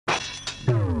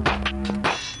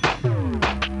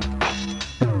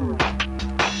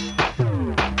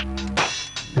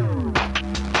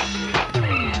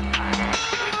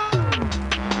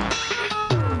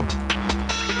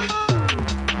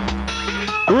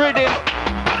rhythm.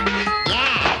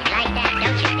 Yeah, you like that,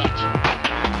 don't you, bitch?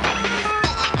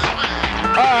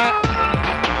 Alright.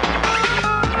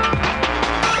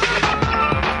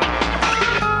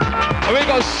 And we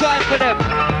go shine for them.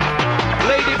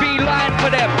 Lady B line for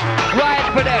them.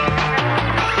 Ride for them.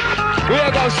 We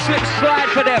go slip slide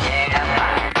for them.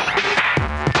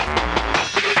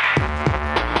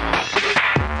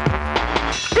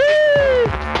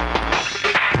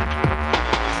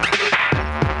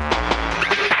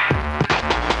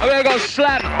 And we go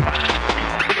slam.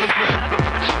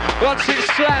 Once it's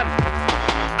slam.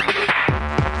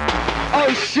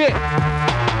 Oh shit.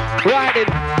 Riding.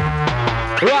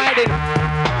 Riding.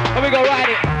 And we go ride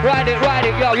it,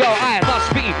 yo, I must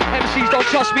be. MCs don't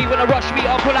trust me when they rush me.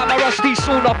 I'll pull out my rusty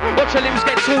sawn off. Watch your limbs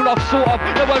get torn off, sort of.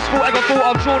 The worst thought ever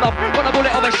thought of, drawn off. Got a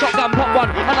bullet of a shotgun, pop one.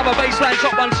 Another baseline,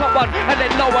 shot one. And then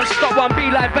no one, stop one.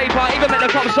 Be like Vapour, even when the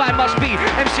cop sign must be.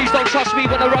 MCs don't trust me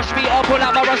when they rush me. I'll pull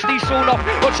out my rusty sawn off.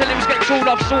 Watch your limbs get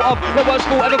torn off, sort of. The worst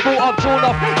thought ever thought of, drawn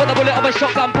off. Got a bullet of a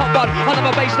shotgun, pop one.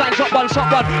 Another baseline, shot one.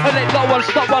 And then no one,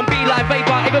 stop one. Be like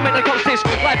Vapour, even when the cops this.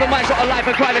 Life of mine's not a life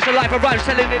of crime, it's a life of rhymes.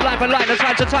 Selling it line for line, and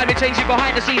time to time it changing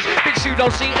behind the scenes. Bitch, you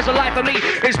don't see it's a life for me.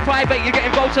 It's private, you get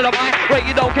involved to the mind. Right,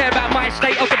 you don't care about my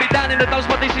state. I could be down in the dumps,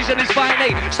 my decision is fine,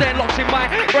 eh? Staying locked in my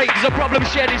break is a problem,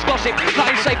 share this gossip.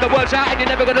 Nothing safe, the words out and you're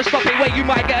never gonna stop it. Wait, you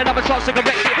might get another chance to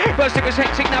correct it. First it was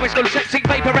hectic, now it's gone septic.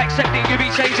 Vapour accepting, you be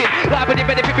changing. Life and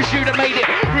benefit was you that made it.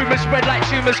 Rumours spread like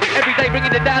tumours, every day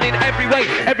bringing it down in every way.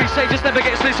 Every stage just never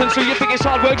gets listened to. You think it's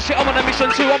hard work? Shit, I'm on a mission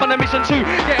too.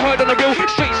 Get heard on the real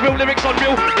streets, real lyrics on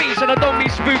real beats. And I don't mean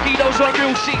spooky, those are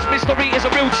real sheets. Mystery is a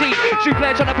real cheat. True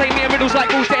player trying to play me in riddles like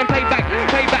fools getting paid back,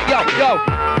 yo.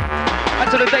 And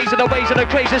to the days of the ways of the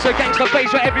craze, it's a gangster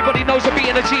face where everybody knows the beat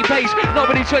in a cheap pace.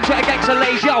 Nobody turns to a gangster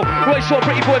lays, yo. Roy Short,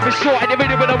 pretty boy for short, and you're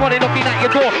really gonna want it knocking at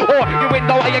your door. Or your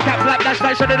window or your cap flap, that's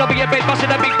nice, and then I'll be your bed busting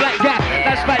a big black cat.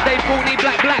 That's Fat Dave Courtney,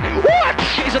 black. What?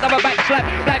 It's another back slap.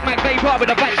 Black Mac Vapour with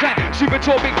a back track. Super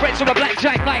tall, big friends with a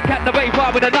blackjack. Nightcap, the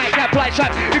Vapour with a nightcap, light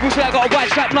trap. People say I got a white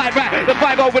strap, night rat. The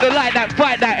 5-0 with a light that,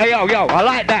 fight that. Hey, yo, I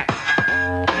like that.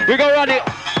 We go run it.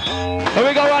 And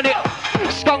we go run it.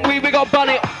 Skunk weed, we go bun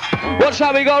it. Watch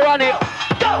how we go run it.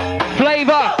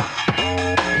 Flava.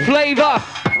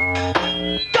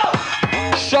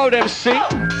 Show them, see?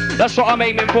 That's what I'm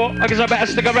aiming for. I guess I better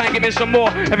stick around, give me some more.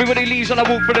 Everybody leaves when I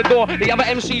walk through the door. The other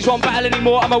MCs won't battle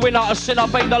anymore. I'm a winner, a sinner.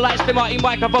 Fame the lights, dim out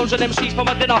microphones and MCs for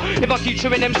my dinner. If I keep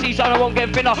chewing MCs, I won't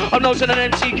get thinner. I'm known to an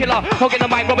MC killer. Hogging the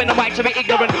mic, robbing the mic to be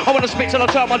ignorant. I wanna spit till I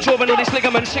turn my jaw and all these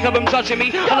ligaments. Sick of them judging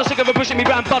me. And I'm sick of them pushing me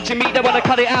round, budging me. They wanna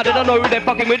cut it out, they don't know who they're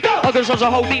fucking with. Organs are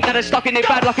whole deep, now they're stuck in it.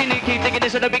 Bad luck in it, keep digging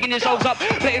this and they're bigging your souls up.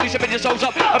 Blatantly shipping your souls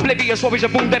up. Oblivious, what is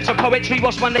your boom depths of poetry?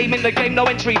 What's my name in the game? No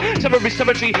entry. Terrorist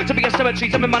cemetery, to be a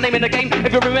cemetery. Tell me my name in the game.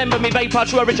 If you remember me, Vapour,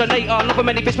 true originator. Not for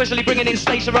many, especially bringing in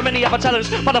states. There are many other talents.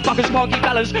 Motherfuckers can't keep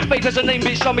balance. Vapour's a name,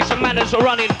 bitch, show me some manners.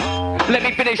 Running. Let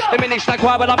me finish, diminish like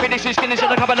why when I finish this Guinness in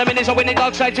a couple of minutes. I win it,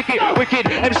 dark side ticket, wicked.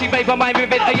 MC Vapour, mind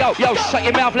with it. Hey, yo, shut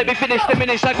your mouth, let me finish,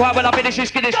 diminish like why when I finish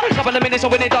this Guinness. Couple of minutes, I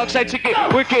win it, dark side ticket,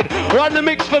 wicked. Run the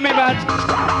mix for me, man.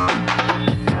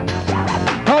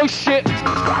 Oh shit.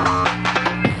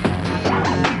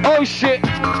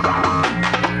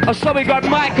 I saw we got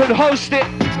Mike and host it.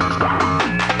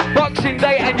 Boxing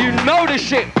Day, and you know the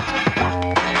shit.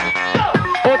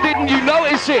 Or didn't you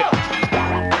notice it?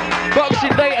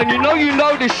 Boxing Day, and you know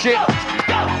this shit.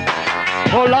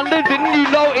 Or London, didn't you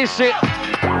notice it?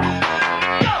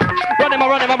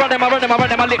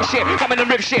 Running my lip shit. Coming and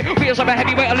rip shit. Wheels of a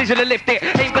heavyweight, I listen to lift it.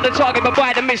 Aim for the target, but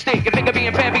by the mistake. You think of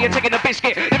being fair, but you're taking a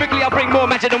biscuit. Lyrically, I'll bring more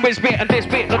magic than whiz bit. And this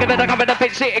bit, look at that, I come with the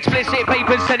fits it. Explicit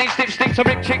papers, sending dipsticks to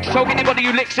rip chicks. Choke anybody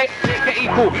who licks it. Get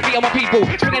equal, be on my people.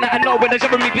 Swinging out of nowhere, there's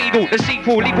every beagle. The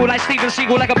sequel, lethal like Steven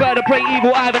Seagal, like a bird of prey,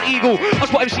 evil. I have an eagle. I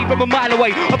spot MC from a mile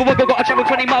away. I've got to travel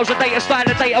 20 miles a day, a style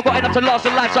a day. I've got enough to last a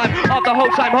lifetime. After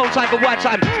whole time for wide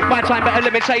time. My time, better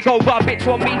limit takeover. Bitch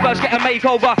want me first, get a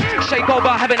makeover. Shake over,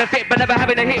 having a fit, but never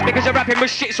having a hit. Because you're rapping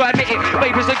with shit, so I admit it.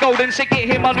 Vapour's the golden ticket.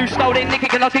 Him, my new stole it. Nick it,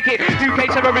 can I kick it? UK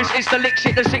terrorist, it's the lick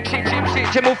shit. The sick shit,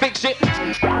 Jim will fix it.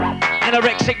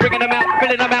 Anorexic, bringing them out,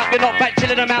 filling them out. You're not back,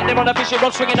 chilling them out. They're on a fishing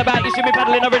rod, swinging about. You see me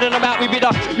paddling, I'm riddling them out. We be the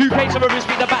UK terrorists,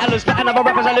 be the battlers. Flatten other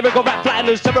rappers, and lyrical rap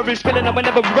flatteners. Terrorists, filling them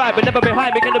whenever we ride, but never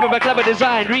behind. Making them with a clever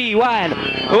design. Rewind.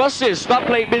 What's this? Stop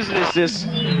play business, this.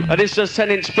 And it's just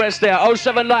 10-inch press there.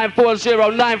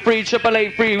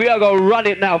 07940938883. We are going to run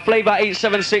it now. Flava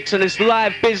 876, and it's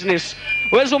live business.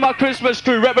 Where's all my Christmas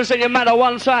crew? Represent your man at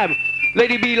one time.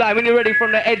 Lady B Live, when you're ready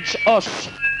from the edge, us.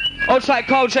 Hold tight,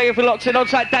 Cole J if you're locked in. Hold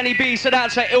tight, Danny B. Send out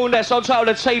to Illness. Hold tight, all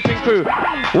the taping crew.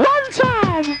 One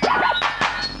time!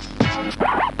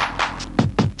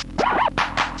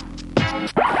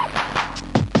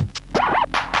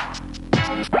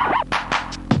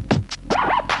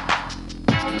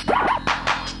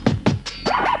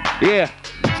 Yeah.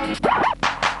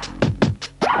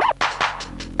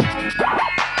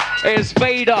 It's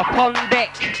Vader on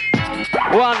deck.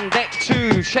 1, deck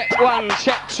 2, check 1,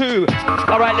 check 2.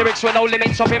 Alright, lyrics with no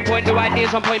limits, I pinpoint the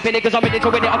ideas, I'm pointing it, cause I'm in it to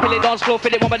win it, I feel it, dance floor,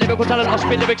 feel it, want my lyrical talent, I'll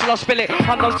spit lyrics and I'll spill it.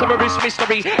 Unknown terrorist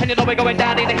mystery, and you know we're going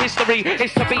down in the history.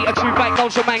 It's to beat a true fight, known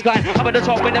to mankind. I'm at the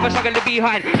top, we're never struggling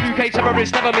behind. UK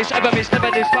terrorists, never miss, ever miss,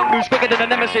 never miss. Tongue moves quicker than a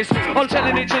nemesis. I'm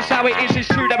telling it just how it is, it's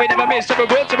true that we never miss. Ever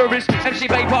real terrorists, MC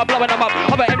Vapour blowing them up.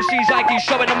 Other MCs like he's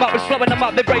showing them up, we're slowing them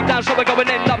up. They break down, so we're going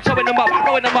end up, towing them up,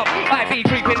 rolling them up. I be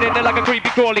creeping in there like a creepy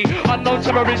crawly. Unknown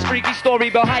terrorist, freaky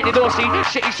story behind it all. See,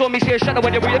 shit, you saw me see a shadow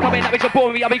when you're coming at me to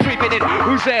bore me. I'll be creeping in.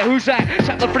 Who's there? Who's that?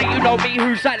 Chapter 3, you know me.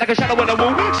 Who's that? Like a shadow on a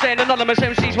wall. Staying anonymous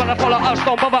MCs wanna follow us.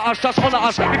 Don't bother us, just honor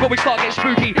us before we start getting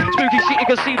spooky. Spooky shit you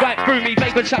can see right through me.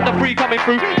 Vapor chapter 3 coming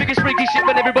through. Biggest freaky shit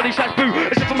when everybody shouts boo.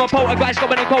 As if I'm a poltergeist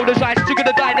going as cold as ice. Too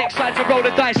gonna die next time to roll the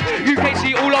dice.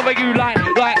 UKC all over you like.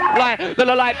 The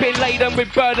light been laden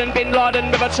with burden, bin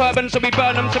laden with a turban. So we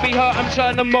burn them, so we hurt them,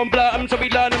 churn them, on blur them, so we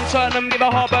learn them, turn them, give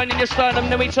a heart burn in your sternum,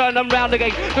 then we turn them round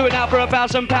again. Do it now for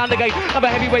 £1,000 again. Other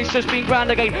heavyweights just been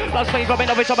ground again. Blood stains rubbing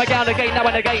off it on my gown again, now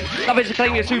and again. Love is a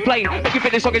claim, you're too plain. Make you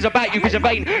think this song is about you, cause you're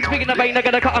vain. Speaking of vain, they're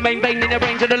gonna cut a main vein in your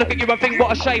brains and they look at you and think,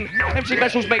 what a shame. MC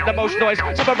vessels make the most noise.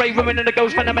 Separate women and the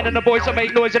girls, find the men and the boys that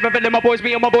make noise. Ever feeling my boys,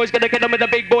 me and my boys, gonna kill them with the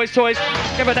big boys' toys.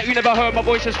 Never that you never heard my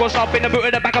voice, just squash up in the boot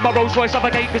at the back of my Rolls Royce.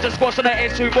 Suffocate, cause the squash on the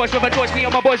air's too voice with a choice. Me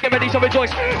and my boys, get ready to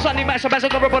rejoice. Sunday match,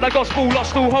 ambassador upon the gospel.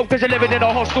 Lost all hope, cause you're living in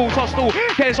a hostel, hostile.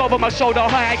 Cares over my shoulder,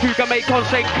 high IQ can make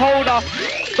concentrate colder.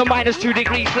 The -2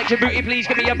 degrees, flex your booty, please.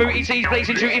 Give me your booty tease,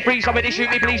 blazing duty free. Somebody shoot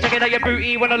me, please. Take it out your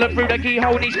booty. When I look through the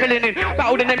keyhole, he's filling him.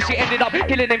 Battled an MC, ended up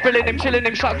killing him, filling him, chilling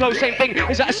him. Shut close, same thing.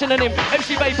 Is that a synonym?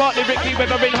 MC Vapour, Ricky,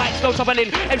 Weather in heights, no stopping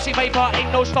in. MC Vapour,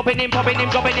 ain't no stopping him, popping him,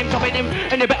 dropping him, topping him.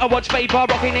 And you better watch Vapour,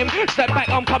 rocking him. Step back,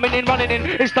 I'm coming in, running in.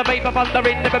 It's the Vapour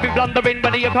thundering, never be blundering.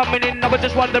 Whether you're coming in, I was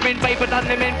just wondering. Vapour done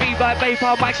him in, be by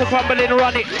Vapour, mics are crumbling,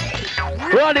 run it.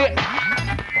 Run it.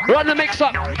 Run the mix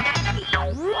up.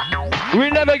 We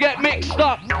never get mixed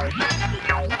up.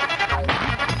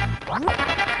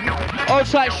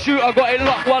 Outside shooter got it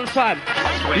locked one time.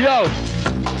 Yo.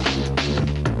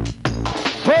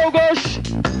 Progress.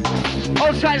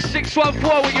 Outside 614,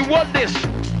 what you want this?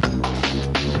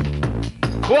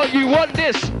 What you want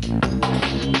this?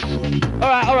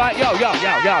 Alright, yo.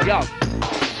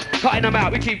 Cutting them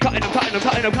out, we keep cutting them.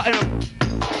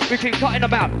 We keep cutting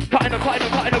them out, cutting them.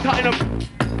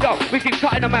 Yo, we keep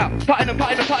cutting them out, cutting them.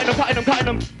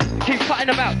 Keep cutting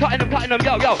them out, cutting them.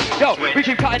 Yo. We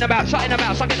keep cutting them out, shutting them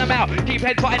out, sucking them out. Keep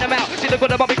head cutting them out. See the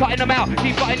good about me cutting them out.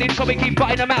 Keep fighting in, so we keep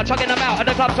cutting them out, chugging them out. At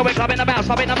the club, so we're clubbing them out,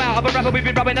 stopping them out. Other rapper, we've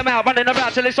been rubbing them out, running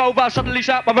around till it's over. Suddenly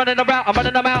shout, I'm running around, I'm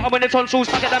running them out. And when it's on tools,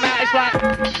 sucking them out. It's like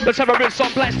the terrorists on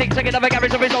plastic, taking other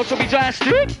garage, the results will be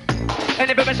drastic. And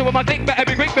if you're messing with my click, better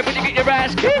be quick before you get your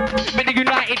ass kicked. In the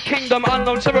United Kingdom,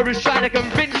 unknown terrorists trying to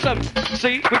convince them.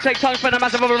 See, we take tongues from the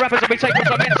massive other rappers and we take them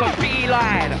to men, so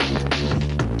beeline.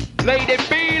 Lady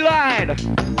beeline.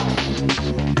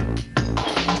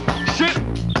 Shit.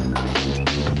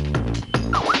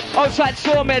 Outside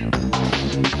Stormin.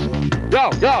 Yo.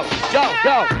 Yeah. Yo.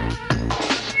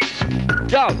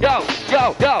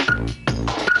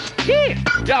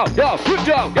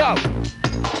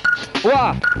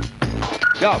 Wow.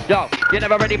 Yo. You're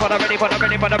never ready for the ready.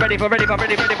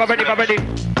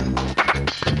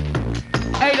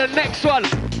 Hey, the next one.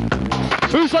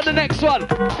 Who's on the next one?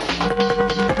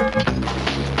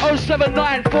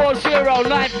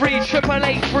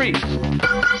 07940938883.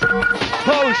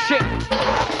 Oh shit.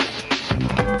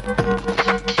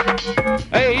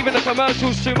 Hey, even the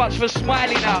commercial's too much for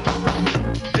Smiley now.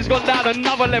 It's gone down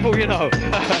another level, you know.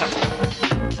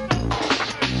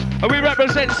 And we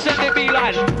represent Send It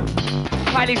Beeline.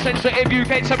 Highly sensitive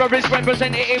UK terrorist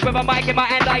representative with a mic in my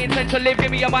hand. I intend to live,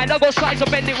 give me your mind. I got sides to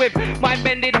bend it with. Mind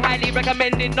bended, highly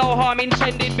recommended, no harm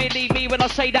intended. Believe me when I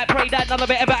say that, pray that none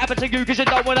of it ever happened to you, cause you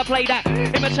don't wanna play that.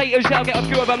 Imitators, yeah, I'll get a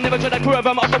few of them, never to the crew of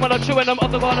them. Often when I'm chewing them,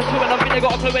 often when I'm chewing them, think they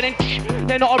got a clue in it.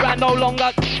 They're not around no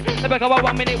longer. Never go a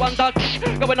 1 minute wonder.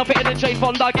 Going off it in the J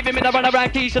Fonda, giving me the run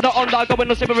around keys to the Honda. Going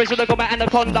on separation, look at my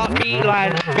anaconda.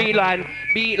 Beatline,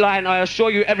 I assure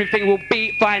you everything will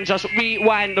be fine. Just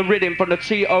rewind the rhythm from the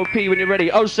TOP when you're ready.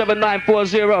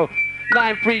 07940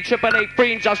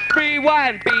 938883. Just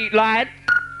rewind, Beatline.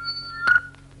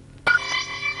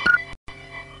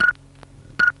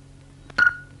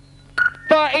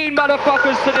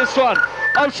 Motherfuckers to this one.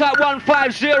 Outside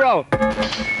 150.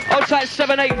 Outside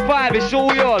 785. It's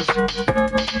all yours.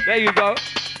 There you go.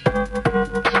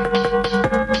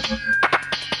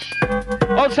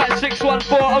 Outside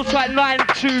 614. Outside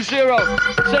 920.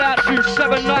 Send out to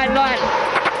 799.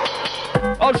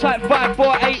 Outside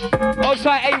 548,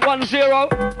 outside 810,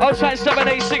 outside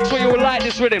 786 where you will like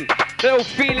this rhythm. Little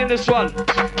feeling this one.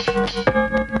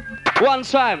 One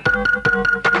time.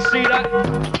 You see that?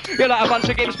 You're like a bunch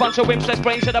of games, bunch of wimps, less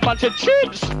brains and a bunch of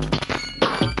chips.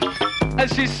 And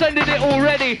she's sending it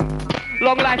already.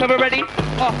 Long life ever ready?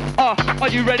 Are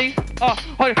you ready? Are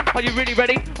you really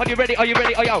ready? Are you ready? Are you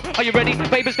ready? Are you ready?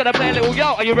 Baby's gonna play a little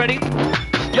yo, are you ready?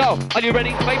 Yo, are you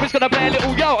ready? Baby's gonna play a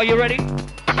little yo, are you ready?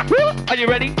 Are you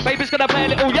ready? Baby's gonna play a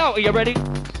little yo, are you ready?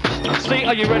 See,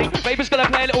 are you ready? Baby's gonna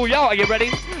play a little yo, are you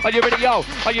ready? Are you ready, yo?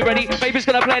 Are you ready? Baby's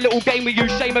gonna play a little game with you.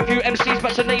 Shame a few MCs,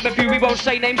 but to name a few. We won't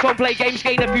say names, won't play games,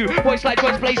 gain a few. Voice like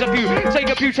Joyce plays a few. Take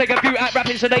a few. At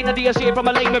rapping today, now do you see it from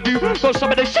a lame view? Got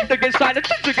some of the shit that gets signed, the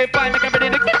shit that get fine. Like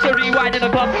everything that gets a rewind in the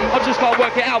club. I just can't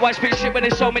work it out. Why spit shit when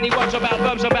there's so many words about,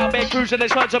 verbs about, bare crews and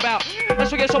there's words about.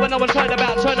 That's what gets someone no one's heard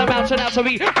about. Turn them out, turn out to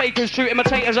be fakers, true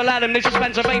imitators. Allow them, they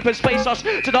suspend of vapors. Face us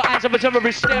to the eyes of a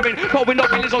terrorist staring. But we're not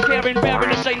feelings or caring. Bearing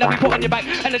the shame that we put on your back.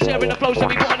 And the tearing the flows that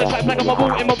we put on the track. Like I'm a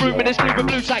wall in my room and it's blue with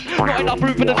blue tack. Not enough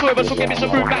room for the toy, but so give me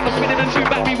some room back. I'm spinning and shoot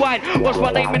back, rewind. What's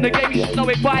my name in the game? You should know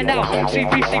it by now.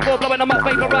 CP4 blowing them up,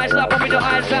 vaporized up, popping your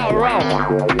eyes out. Roll.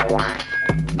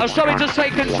 I'm sorry, just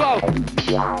take control.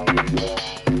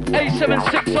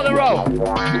 876 on the roll.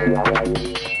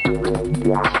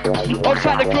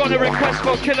 Outside the corner, request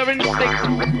for Killer Instinct.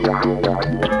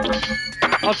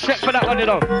 I'll check for that one, you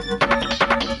know.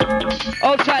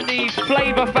 Outside the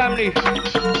Flava family.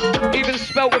 Even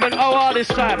spelt with an OR this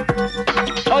time.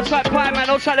 Outside Pie Man,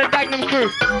 outside the Dagnum crew.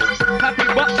 Happy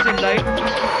Boxing Day.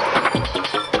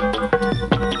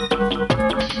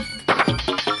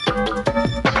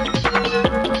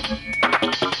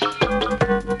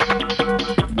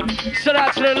 Shout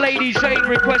out to the Lady Jane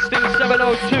requesting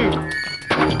 702.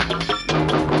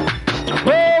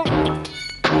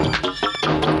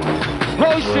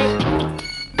 Oh shit.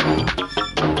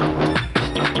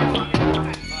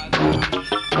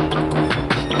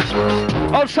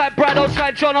 Outside Brad,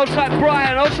 outside John, outside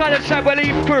Brian, outside the Chadwell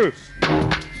Eve crew.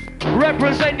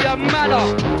 Represent your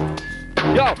manor.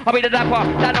 Yo, I'll be the dapper,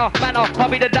 Dana, manor. I'll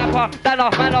be the dapper,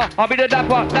 Dana, manor. I'll be the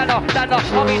dapper, Dana, Dana.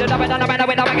 I'll be the dapper, Dana, manor.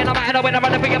 When I'm making a manor, when I'm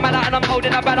running for your manor, and I'm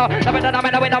holding a banner. Dapper, Dana,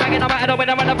 manor. When I'm making a manor, when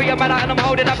I'm running for your manor, and I'm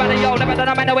holding a banner. Yo, Dapper,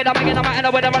 Dana, manor. When I'm making a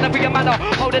manor, when I'm running for your manor,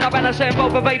 holding a banner, saying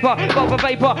vote for vapor, vote for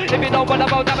vapor. If you don't want to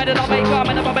vote, Dapper, then I'll make up.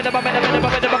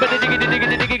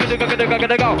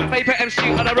 Go. Vapor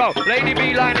MC on the roll. Lady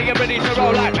B line, are you ready to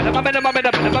roll? Like, go.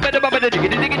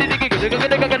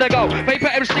 Vapor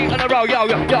MC on the roll. Yo.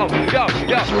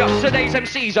 Today's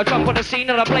MCs, I jump on the scene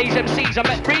and I blaze MCs. I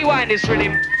met rewind this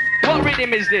rhythm. What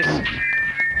rhythm is this?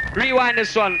 Rewind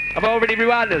this one. I've already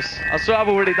rewound this. I swear I've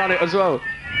already done it as well.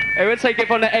 Hey, we'll take it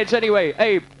from the edge anyway.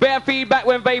 Hey, bare feedback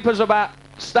when Vapor's about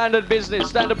standard business,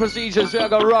 standard procedures. We're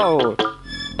gonna roll.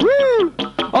 Woo!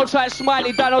 I'll try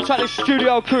Smiley Dan, I'll try the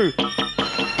studio crew.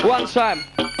 One time.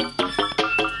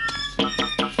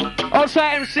 I'll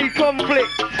try MC Conflict.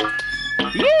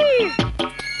 Yee!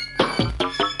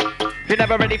 You're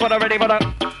never ready for the.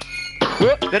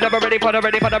 You're never ready for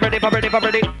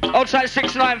the. Outside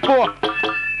 694.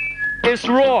 It's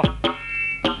raw.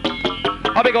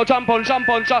 I big go jump on.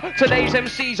 Today's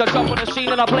MCs, I jump on the scene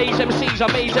and I blaze MCs. I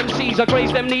maze MCs, I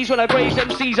graze them knees when I graze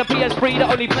MCs. A PS3 that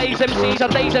only plays MCs. I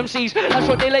daze MCs, that's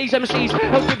what they lays MCs.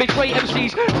 Helps me betray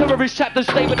MCs. Terrorist chapters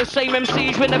stay with the same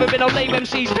MCs. We've never been no lame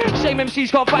MCs. Shame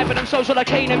MCs can't fight for themselves so I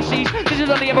cane MCs. This is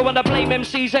only ever wanna blame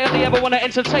MCs. They only ever wanna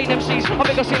entertain MCs. I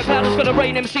think I see a cloud that's gonna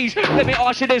rain MCs. Let me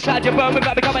ask you this, how'd you burn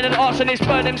without becoming an arsonist?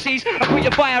 Burn MCs and put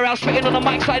your fire out. Spitting on the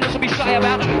mic, something to be shy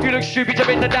about. You look stupid,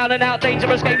 you're in the down and out.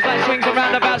 Dangerous games like swings and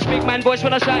roundabouts. Big man voice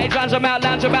when I shout it, drowns them out.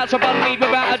 Lounge about to bun weed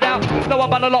without a doubt. No, I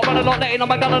run a lot, letting on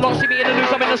my gun a lot. See me in the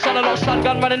news, I'm in the sun a lot. Stun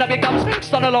gun running up your gums,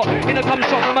 stun a lot. In the cum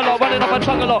shot from a lot, running up my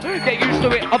tongue a lot. Get used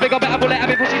to it, I think I better bullet, I've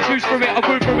been pushing juice through it. I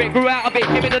grew through it, grew out of it.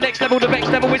 Give it the next level, the vex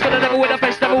level is the level with the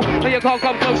festival. No, you can't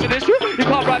come close to this. You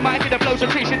can't write my head, the flows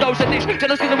and teach you dose of this.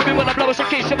 Jealous cause we wanna blow us a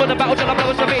kiss. You wanna battle till I blow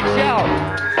us a bitch, yo.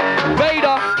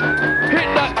 Vader,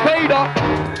 hit that Vader.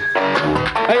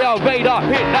 Hey yo, Vader,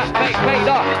 hit that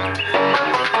Vader.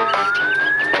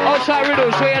 Outside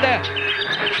Riddles, we're there.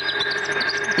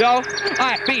 Yo,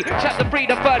 I be chapter 3,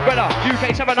 the third brother.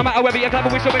 UK 7, no matter whether you're clever,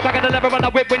 we still be cracking the lever on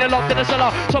the whip when you're locked in the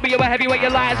cellar. Told me you were heavyweight,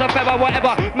 your lies are feather,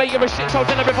 whatever. Mate, you're a shit, so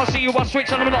tell her if I see you, I'll switch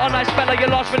and I'm not a nice fella. Your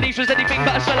last release was anything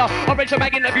but a seller. I read your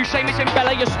mag interview, Seamus in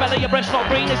Bella. Your smeller, your breast's not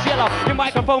green, it's yellow. Your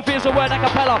microphone feels the word a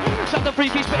cappella. Chapter 3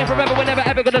 keeps spitting forever, we're never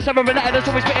ever gonna sever a letter that's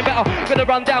always spitting better. Gonna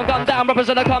run down, gun down, rappers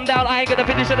gonna come down. I ain't gonna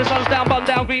finish till the sun's down, bun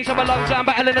down, green, some lungs down,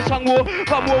 battling the tongue war.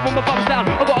 Bum war when my thumbs down.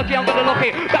 I got a key, I'm gonna lock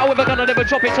it. Battle with a gun, I never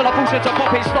drop it till I push it to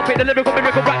pop it. ain't stop it. The lyrical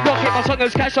miracle rap rocket. My song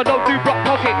goes cash, I don't do block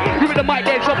pocket. You with the mic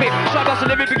there, drop it. Try bust a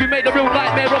lyric, but you made the real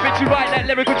nightmare of it. You write that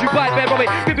lyric, could you bite bear of it?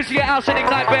 People see your house sitting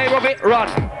nightmare of it. Run.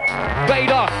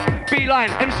 Vader,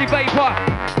 B-line, MC Vapour.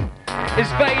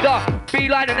 It's Vader,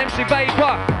 B-line and MC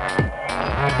Vapour.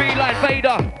 B-line,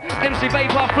 Vader, MC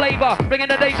Vapour, Flava. Bringing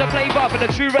the days of flavor for the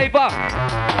true raver.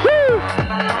 Woo!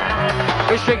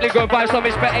 We're strictly going by some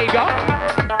misbehavior.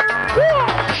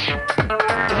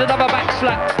 There's another back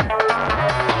slap.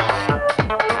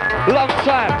 Long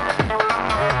time.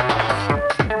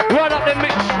 Run up the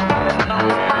mix.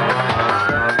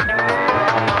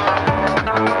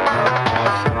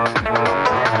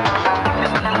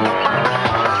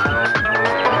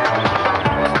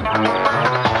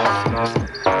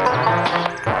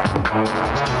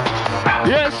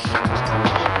 Yes.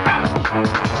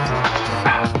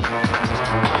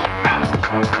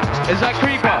 Is that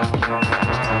creeper?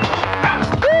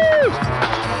 Woo!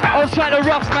 Outside the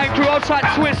rough man crew, outside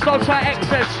twist, outside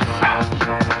excess.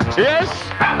 Yes?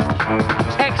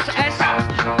 XS.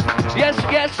 Yes,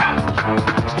 yes.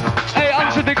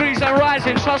 800 degrees and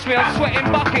rising, trust me, I'm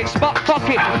sweating buckets, but fuck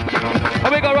it.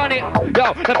 And we go run it.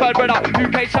 Yo, the third brother,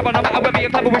 UK 7, no matter where me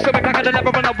and clever, we still be cracking the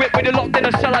level when I whip with you locked in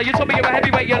the cellar. You told me you were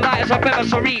heavyweight, you're light as a feather,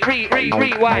 so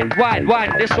rewind,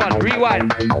 wind, this one,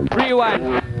 rewind.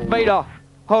 Vader,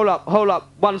 hold up,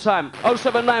 one time.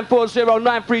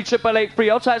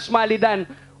 07940938883, outside Smiley Dan,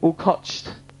 all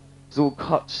cotched, it's all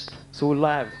cotched, it's all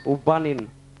live, all bunning.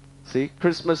 See,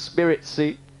 Christmas spirit,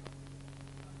 see.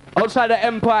 Outside the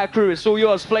Empire crew, it's all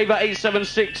yours, Flava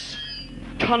 876.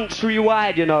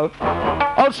 Countrywide, you know.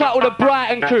 Outside all the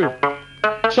Brighton crew.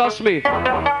 Trust me.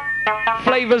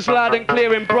 Flava's loud and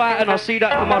clear in Brighton. I see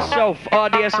that for myself.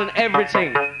 RDS and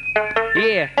everything.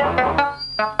 Yeah.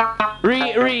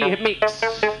 Mix.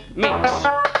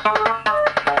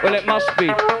 Well, it must be.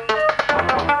 It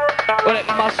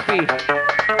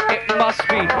must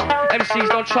be. MCs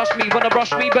don't trust me, wanna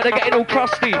brush me, but they're getting all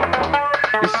crusty.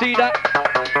 You see that?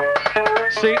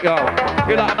 See, yo,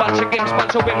 you're like a bunch of gimps,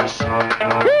 bunch of wimps.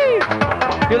 Woo!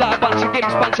 You're like a bunch of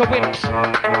gimps, bunch of wimps.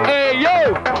 Hey,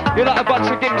 yo! You're like a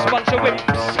bunch of gimps, bunch of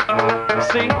wimps.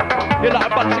 See? You're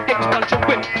like a bunch of gimps, bunch of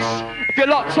wimps. If you're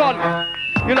locked on,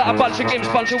 you're like a bunch of gimps,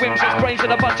 bunch of wimps. There's brains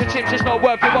and a bunch of chimps. It's not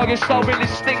worth it while your style really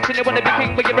stinks. And you wanna be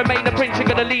king, but you remain a prince. You're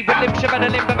gonna leave a limp, you've had a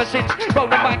limp ever since. Roll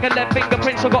the mic and left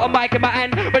fingerprints. I've got a mic in my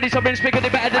hand, ready to rinse, bigger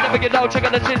than better than ever. You know, check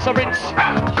on the chin, so rinse.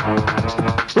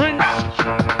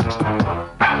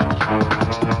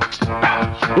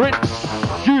 Rinse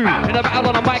you in a battle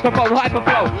on a microphone,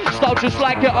 hyperflow, style just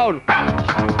like your own.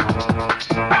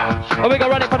 And we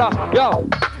gonna run it for the, yo.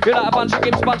 You're like a bunch of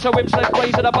gimps, bunch of wimps, left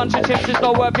brains and a bunch of chips. It's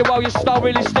not worth it while your style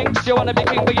really stinks. You wanna be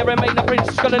king, but you remain a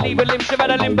prince. Gonna leave a limp, you've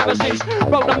had a limp ever since.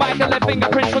 Roll the mic and left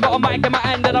fingerprints. I've got a mic in my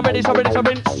hand and I'm ready to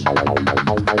rinse.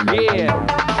 Yeah.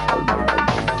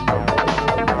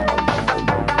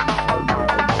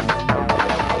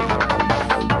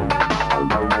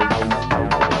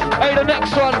 Hey, the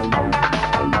next one.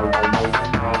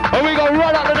 And we gonna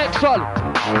run out the next one.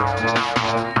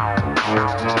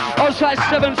 Outside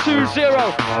 720.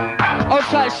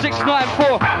 Outside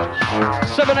 694.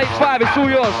 785, it's all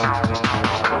yours.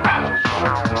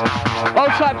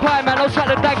 Outside Pie Man, outside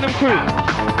the Dagenham crew.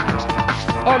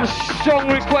 On strong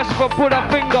request for Put a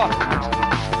Finger.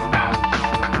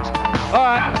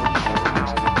 Alright.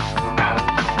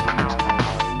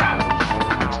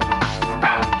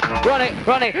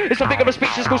 Run it. It's a figure of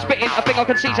speech, it's called spitting. I think I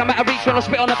can see I'm out of reach when I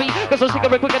spit on a beat. Cause I'm sicker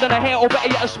and quicker than a hare, or better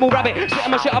yet a small rabbit.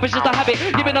 Spitting my shit up, it's just a habit.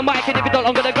 Give me the mic and if you don't,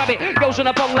 I'm gonna grab it. Girls in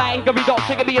a bong like angry dots,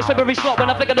 figure me a slippery slot when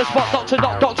I flicker the spot. Doctor,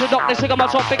 they stick on my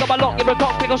top, pick up my lock. You're a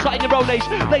cock, pick on sight in your own age.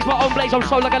 Blaze my own blaze, I'm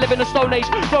so like I live in the Stone Age.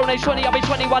 Grown age 20, I'll be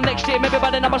 21 next year. Maybe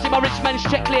by then I must see my rich man's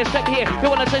check clear. Step here, you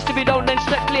wanna test if you don't, then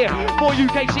step clear. 4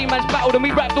 UKC man's battled and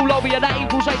we rapped all over you. That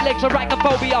equals 8 legs,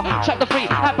 arachnophobia. Chapter 3,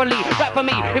 happily, rap for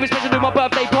me. It was meant to do my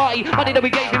birthday party. Money that we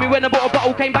gave me when I bought a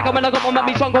bottle, came back and when I got my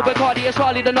mummy drunk on Bacardi. It's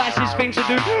hardly the nicest thing to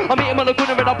do. I meet him on the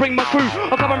corner and I bring my crew.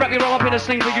 I'll come and wrap your arm up in a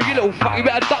sling for you. You little fuck, you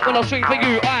better duck when I swing for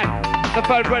you. I'm the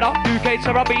third brother, UK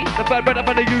Therapy. The third brother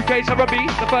for the UK Therapy.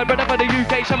 The third brother for the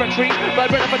UK Territory.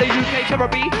 Third brother for the UK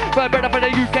Therapy. Third brother for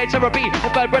the UK Therapy. The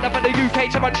third brother for the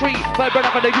UK Territory. Third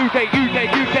brother for the UK,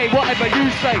 whatever you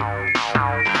say.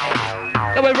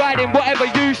 Now we're riding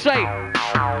whatever you say.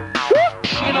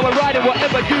 You know we're riding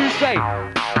whatever you say.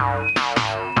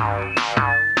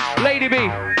 Lady B,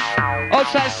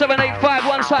 outside 785,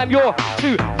 one time you're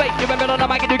too fake. You remember on the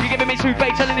mic and you're giving me too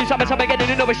fake. Telling you something again and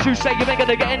you know it's true. Say you ain't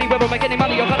gonna get anywhere or make any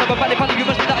money. You're kind of a funny. You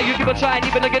must be that you keep on trying.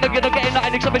 Even though you're not getting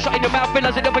nothing. Except shut in your mouth. Feel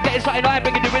as if you're forgetting something. I ain't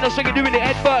bringing you in or singing doing it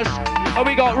head first. And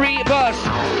we got reverse.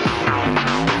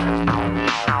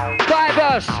 5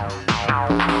 verse.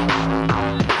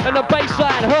 the bass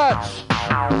line hurts.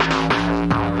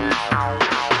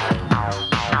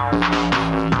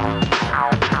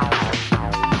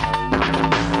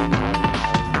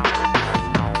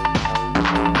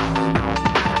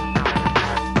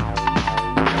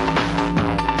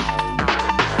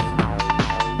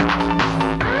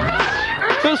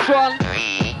 This one,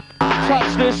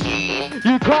 touch this.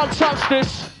 You can't touch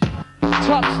this.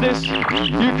 Touch this.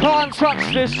 You can't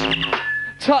touch this.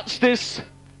 Touch this.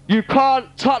 You can't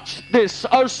touch this.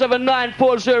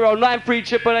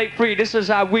 07940938883. This is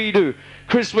how we do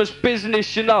Christmas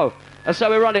business, you know. That's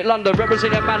how we run it. London,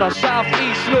 representing Manor, South,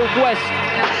 East, North, West.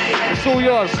 It's all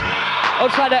yours.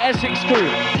 Outside the Essex crew.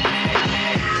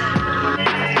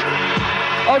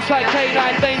 Outside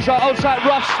K9 Danger. Outside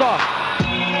Rough Star.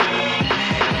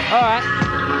 All right.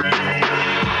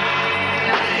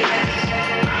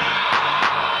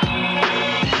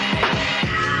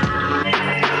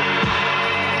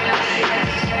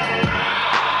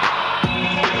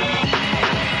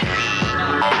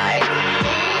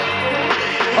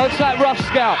 Outside Rough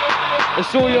Scout,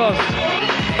 it's all yours.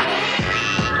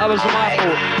 That was my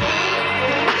fault.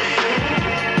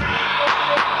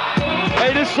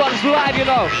 Hey, this one's live, you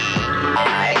know.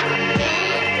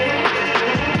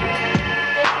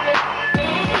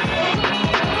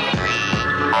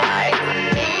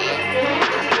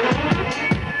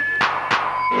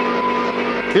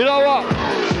 You know what?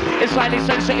 It's highly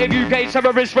sensitive, UK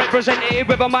terrorist representative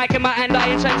with a mic in my hand. I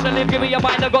intend to live, give me your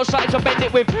mind, I've got something to bend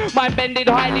it with. Mind bended,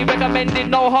 highly recommended,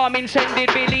 no harm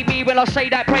intended. Believe me when I say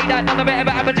that, pray that none of it ever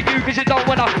happened to you, cause you don't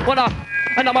wanna.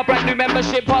 And I'm a brand new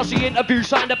membership, pass the interview,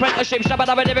 signed apprenticeship. Stab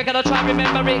another lyric and I try and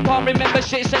remember it. Can't remember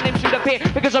shit, send him to the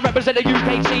pit because I represent the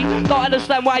UKT. Don't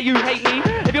understand why you hate me.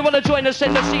 If you want to join us,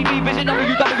 send a CV, visit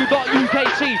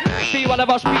www.ukt. Be one of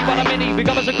us, be one of many. We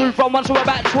come as a crew from 1 to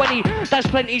about 20. That's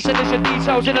plenty, send us your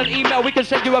details in an email. We can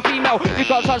send you a female. You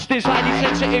can't touch this highly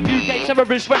sensitive UK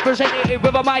terrorist representative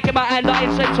with a mic in my hand. I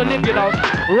intend to live, you know.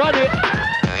 Run it.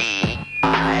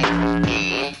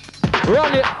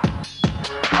 Run it.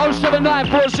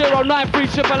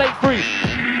 07940938883.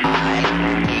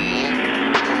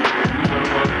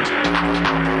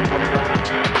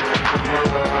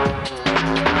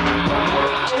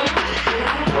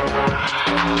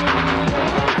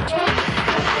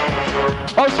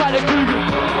 Outside the crew,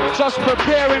 just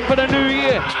preparing for the new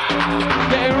year.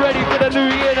 Getting ready for the new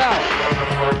year now.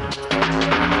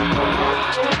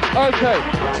 Okay.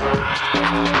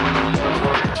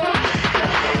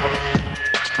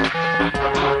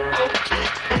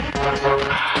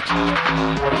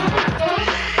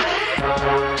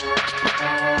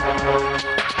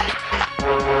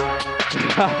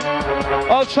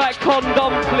 Outside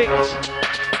condom flicks.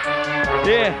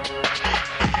 Yeah.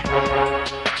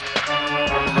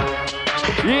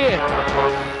 Yeah.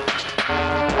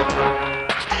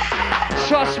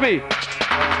 Trust me.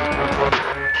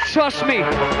 Trust me.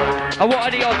 And what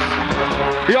are the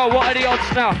odds? Yo, what are the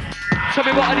odds now? Tell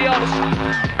me what are the odds?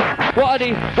 What are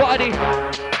the?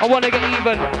 I wanna get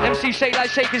even. MC shake like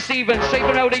shaking Stevens. Straight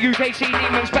from all the UKT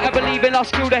demons. Better believe in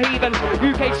us, kill the heathens.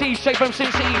 UKT straight from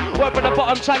Sin City. Work from the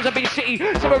bottom, times I've been shitty.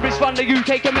 Terrorists run the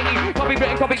UK committee. Copy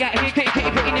written, copycat. Here, kitty, kitty,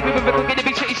 pretty nippy with a cookie to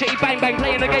be shitty, bang, bang.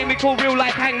 Playing a game we call real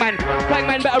life hangman.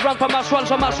 Hangman better run from us, run,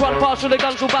 so must run fast, so the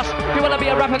guns will bust. You wanna be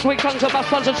a rapper, quick tongues of bust,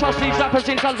 tons of trust, these rappers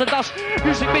in tons of dust.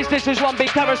 Music business is one big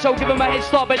carousel. Give them a head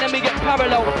start, but then we get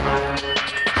parallel.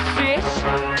 See us?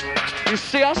 You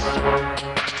see us?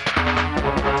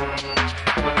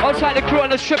 Outside the crew on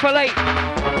the 888.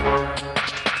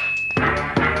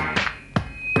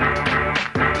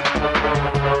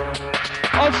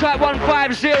 Outside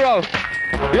 150.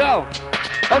 Yo.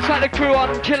 Outside the crew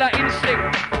on Killer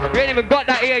Instinct. We ain't even got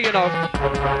that here, you know.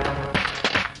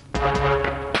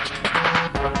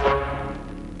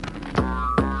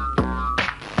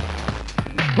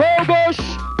 Bogus.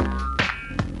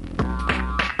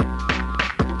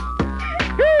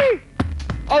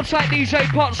 Outside DJ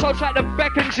Potts, outside the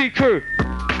Beckensy crew.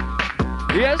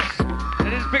 Yes?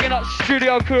 And it's picking up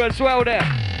studio crew as well there.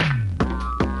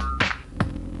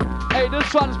 Hey,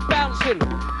 this one's bouncing.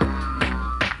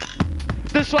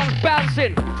 This one's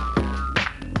bouncing.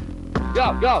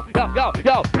 Yo. The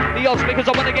odds because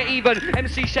I wanna get even.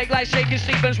 MC shake like shaking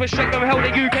Stevens. We're straight from hell, the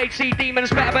UKT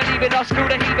demons. Better believe in us, kill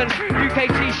the heathens.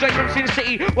 UKT straight from Sin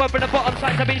City. Work from the bottom,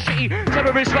 times have been shitty.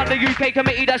 Terrorists run the UK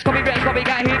committee. That's copy written,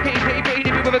 copycat. Here, kitty, pretty, pretty,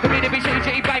 nippy with a community.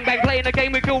 Shitty, bang, bang. Playing the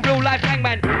game we call real life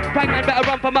hangman. Hangman better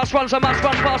run from us. must run, so must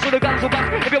run fast or the guns will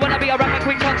bust. If you wanna be a rapper,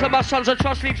 quick tons of must, tons of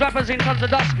trust, leaves rappers in tons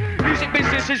of dust. Music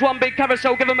business is one big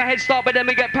carousel, give them a head start, but then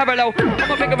we get parallel.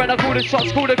 I'm a bigger and I call the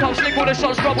shots, call the cops, lick all the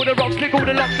shots, drop all the rocks, pick all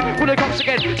the locks, call the cops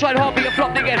again, tried hard but you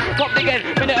flopped again, popped again.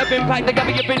 Minute of impact, the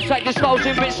gummy you've been sacked, the style's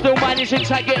in bits, still mine is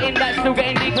intact, get in that, still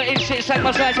getting deeper in shit, sank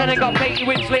my sides and I got Katie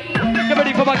Winslet. Get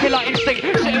ready for my killer instinct,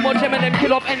 sitting watch Eminem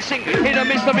kill off NSYNC. In the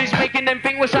midst of this, making them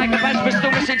think we're psychopaths, but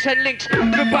still missing 10 links.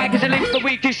 Goodbye, cause it links the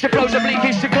weakest, the flows are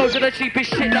bleakest, the clothes are the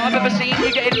cheapest shit that I've ever seen.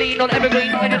 You're getting lean on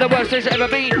evergreen, and you're the worst there's ever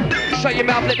been. Shut your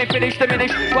mouth, let me finish,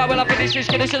 diminish. Why will I finish this?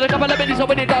 Get this in a couple of minutes, I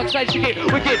win it, dark side, shit,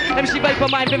 wicked. MC Vapour,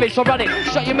 mind vivid, so run it.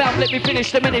 Shut your mouth, let me finish,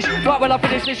 diminish. Why will I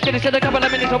finish this? Get this in a couple of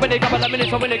minutes, I win it, couple of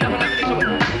minutes, I win it, couple of minutes, I win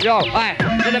it. Yo, aye,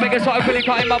 then I make it sort of really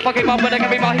cut him up, fuck him up, when I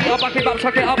give me my heat up, back him up,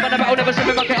 suck it up, and the battle never see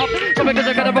me muck it up. So because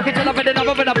I'm gonna rock it till I'm in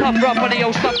another, when I puff rough, and the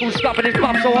old stuff will stop, and it's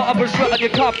buff, so hot up and sweat on your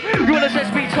cup. You wanna set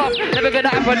speed tough, never gonna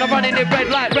happen, I'm running it red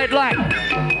light, red light.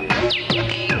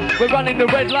 We're running the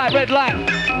red light, red light.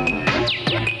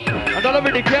 I don't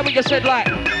really care what you said, like.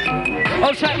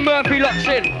 I'll take Murphy locks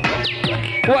in.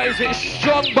 What is it,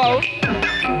 Strongbow?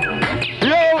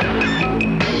 Yo!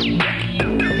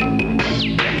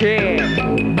 Yeah.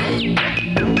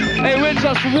 Hey, we're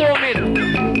just warming.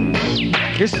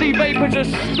 You see Vapour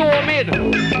just storming.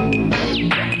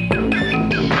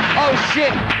 Oh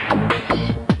shit.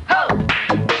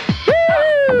 Woo!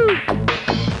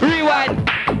 Rewind.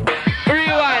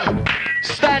 Rewind.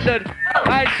 Standard.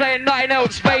 I ain't saying nothing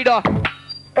else, Vader.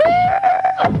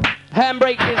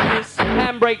 Handbrake this,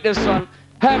 handbrake this one,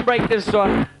 handbrake this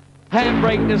one,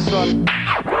 handbrake this one.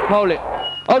 Hold it.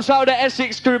 Also the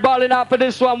Essex crew balling out for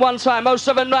this one time.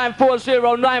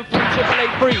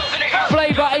 07940938883.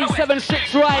 Flava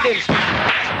 876 riding.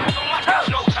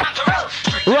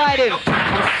 Riding.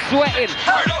 Sweating.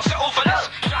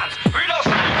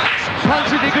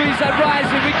 100 degrees and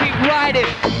rising, we keep riding.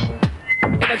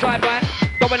 In the drive-by.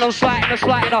 Going on sliding,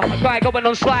 sliding up. Guy going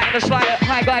on sliding, sliding.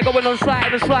 Hi, guy going on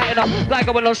sliding, sliding up. Guy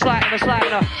going on sliding,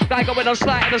 sliding up. Guy going on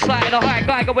sliding, sliding up. Hi,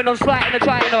 guy going on sliding,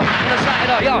 sliding up.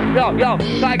 Sliding up. Yo, yo, yo.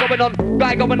 Guy going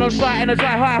on sliding,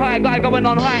 drive. Hi, guy going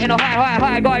on high in a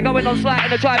high. Guy going on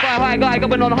sliding, drive. Hi, guy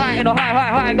going on high in a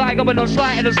high. Guy going on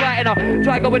sliding, sliding up.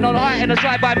 Try going on high in a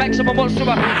drive by maximum wants to in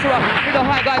a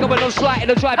high. Guy going on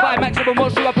sliding, drive by maximum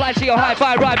wants to apply to your high.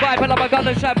 Bye, ride, bye. Pull up a gun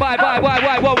and shine. Bye, why,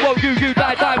 whoa, you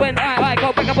die when I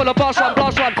go. Pick up on the pass one,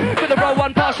 with the roll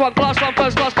one, pass one, class one,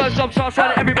 first jump, start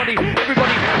trying everybody,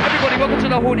 welcome to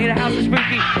the haunted house of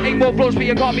spooky. 8 more floors, but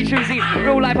you can't be choosy.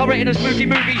 Real life, I written a spooky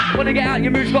movie. Wanna get out,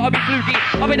 your mood's gotta be fluky.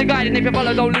 I've been a guide, and if you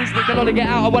follow, don't lose me. Can only get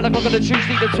out at 1 o'clock on the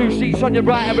Tuesday. The 2 seats on your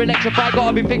right are electrified.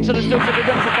 Gotta be fixed, so the still to be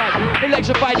rectified.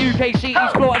 Electrified UKC,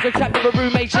 each floor has a chapter of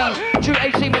room 18. True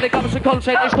 18 when it comes to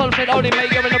content, it's content only,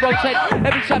 mate, you're in the wrong tent.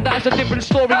 Every chapter has a different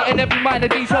story, and every minor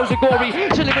details are gory.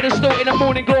 Chilling with a story in the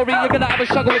morning glory, you're gonna have a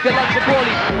struggle with your lungs are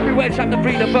poorly. Beware chapter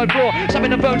 3, the third floor. Some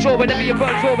in the third floor, whenever you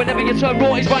burn floor, whenever you turn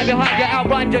raw, he's right behind you,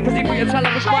 outblind you, cause he put your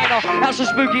talent with minor. House so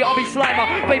spooky, I'll be slimer.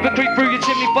 Vapour creep through your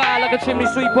chimney fire like a chimney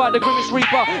sweeper, the grimmest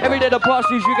reaper. Every day the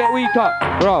passes, you get weaker.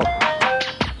 Bro.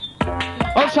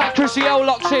 On track, Chrissy L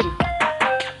locks in.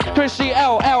 Chrissy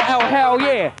L, hell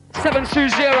yeah.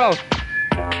 720.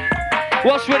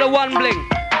 What's with a 1 bling?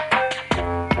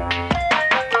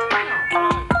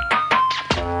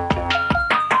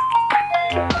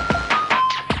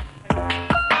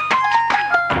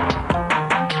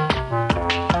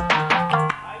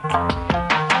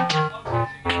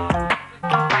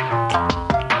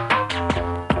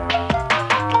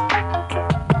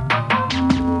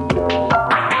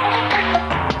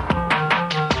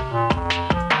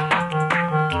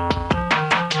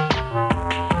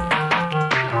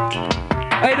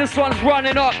 This one's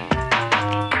running up.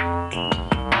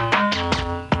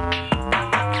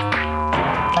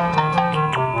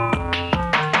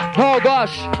 Oh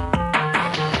gosh.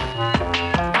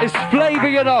 It's Flava,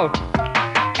 you know.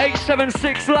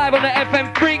 876 live on the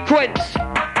FM frequency.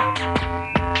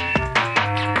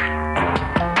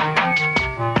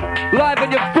 Live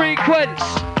on your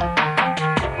frequency.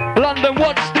 London,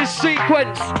 watch this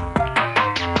sequence.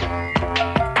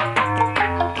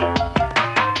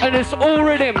 And it's all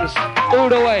rhythms, all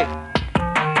the way.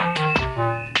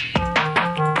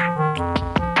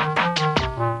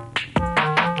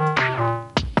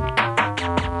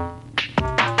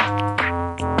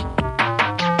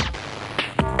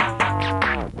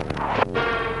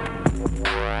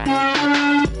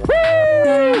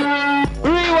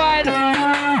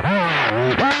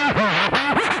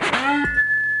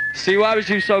 See, why was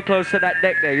you so close to that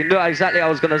deck there? You knew exactly what I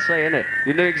was going to say, innit?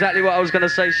 You knew exactly what I was going to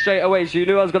say straight away, so you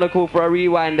knew I was going to call for a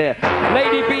rewind there.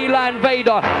 Lady B-Line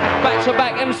Vader,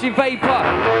 back-to-back MC Vapour.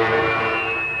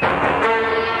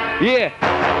 Yeah.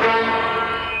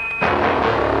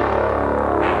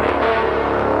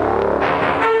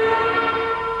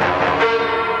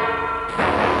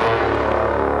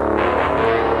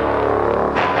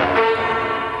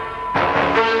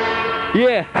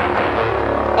 Yeah.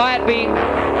 Alright, B.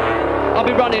 I'll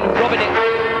be running,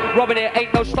 robbing it,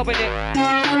 ain't no stopping it.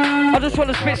 I just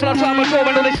wanna spit till I try my door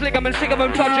and all this ligament, sick of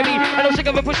them touching me. And I'm sick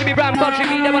of them pushing me round, punching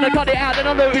me. They wanna cut it out, and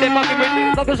I know who they're fucking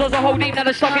with. Lockers was a whole deep, now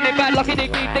they're stuck in it bad. Lucky they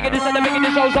keep digging this and they're making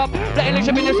this souls up. Letting loose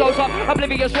up in the souls up.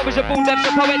 Oblivious, rubbish, a boom, depths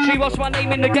of poetry. What's my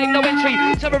name in the game? No entry.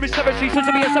 Terrorist, cemetery, soon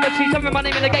to be a cemetery. Tell me my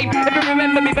name in the game. If you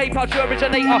remember me, Vapour, true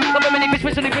originator. Not many fish,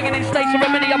 especially bringing in states. There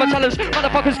are many other talents.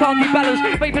 Motherfuckers can't keep balance.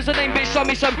 Vapour's the name, bitch, show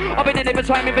me some. I've been in it for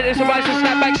time, but it's a rise and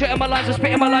snap back. Shit on my lines and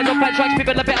spitting my lines on bad tracks.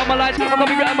 People a bit on my lines. I'm gonna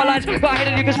be written on my lines. Go ahead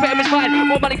and you can spit them, it's fine.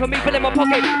 More money for me, fill in my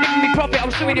pocket. Giving me profit,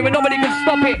 I'm suing you and nobody can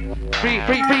stop it. Free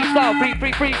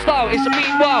style, it's a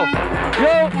meanwhile.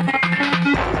 Yo,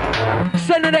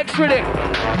 send the next rhythm.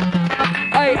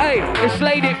 Hey, it's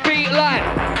lady, beat line.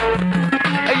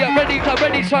 Hey, you ready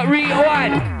to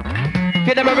rewind.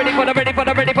 Get them ready for the ready.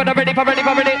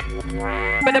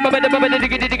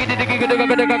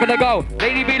 Go.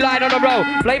 Lady B line on the roll.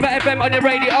 Flava FM on the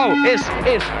radio. It's.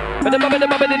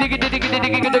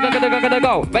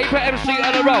 Go. Vapour MC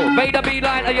on the roll. Vader B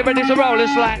line. Are you ready to roll?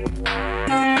 It's like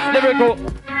lyrical.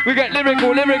 We get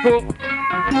lyrical.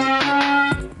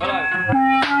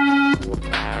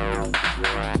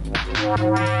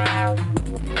 Hello.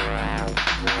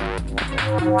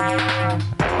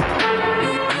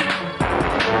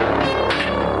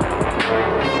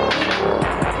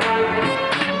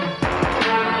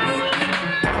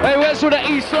 Hey, where's all the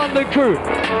East London crew?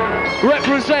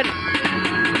 Represent.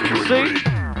 See?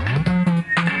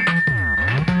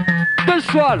 This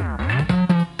one.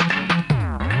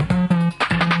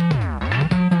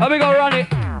 And we gonna run it.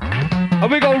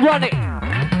 And we gonna run it.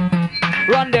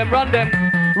 Run them. Run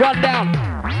down.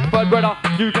 Third brother,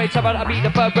 UK terror, I'll be the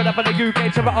third brother for the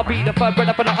UK terror, I'll be the third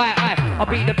brother for the I'll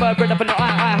be the third brother for the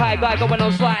high guy going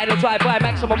on slide and I'll drive by,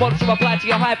 maximum wants to apply to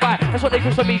your high five. That's what they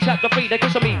christen me, chapter 3, they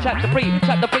christen me, chapter 3,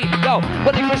 yo,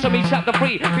 what they christen me, chapter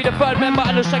 3, be the third member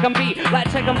and the second beat, like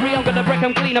second 3, I'm gonna break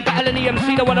them clean, I'm battling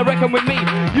EMC, they wanna reckon with me,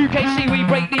 UKC, we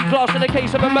break these glass in a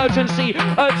case of emergency,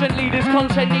 urgently this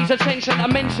content needs attention, I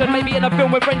mention, maybe in a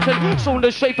film with Brenton,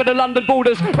 Saunders straight for the London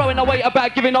borders, throwing our weight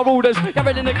about giving our orders,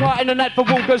 carrying in the car in the net for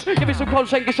walkers, give me some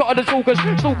content, get shot at the stalkers,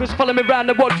 stalkers follow me round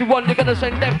and what you want, you're gonna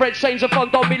send death threats, change of fun,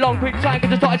 don't be long, quick time,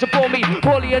 cause it's starting to bore me,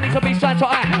 poorly, it needs to be signed, so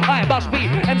I must be,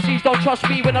 MCs don't trust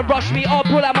me, when they rush me, I'll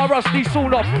pull out my rusty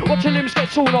sawn off, watch your limbs get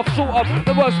sawn off, sort of,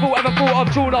 the worst thought ever thought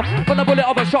of, drawn off, from the bullet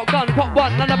of a shotgun, cop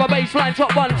one, another baseline,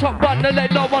 top one, then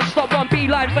let no one stop one,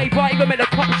 beeline, Vapour, even make the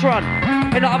cops run,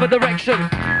 in the other direction,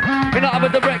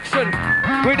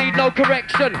 we need no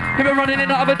correction, keep it running in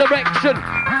the other direction.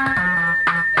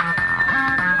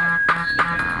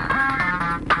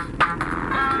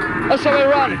 That's how we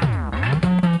run.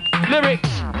 Lyrics.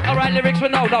 Alright, lyrics for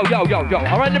no.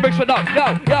 Alright, lyrics for no.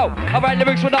 Alright,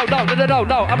 lyrics for no.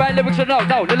 Alright, lyrics for no.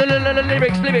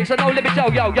 Lyrics for no limits. Yo.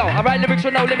 Alright, lyrics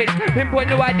for no limits. Pinpoint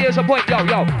new ideas on point. Yo.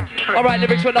 Alright,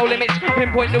 lyrics for no limits.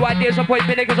 Pinpoint new ideas on point.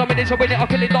 Minute, cause I'm in it, so win it. I'll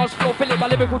kill it, dance floor, fill it. My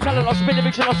lyrical talent, I'll spin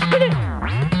lyrics and I'll spin it.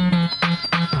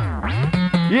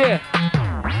 Yeah.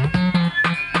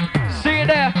 See you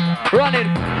there.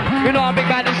 Running. You know I'm big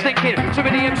bad and stinking. Too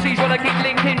many MCs wanna keep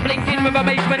linking, blinking with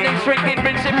amazement and shrinking,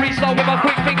 rinsing freestyle with my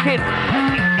quick thinking.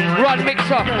 Run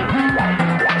mixer.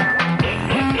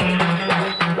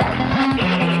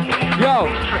 Yo.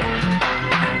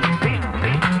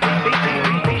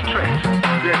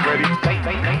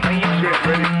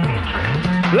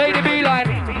 Lady B-line.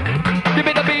 Give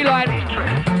me the B-line.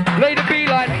 Lady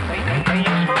B-line.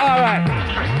 Alright.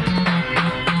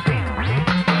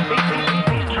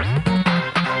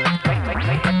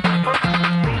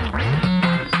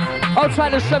 I'll try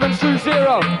the 720.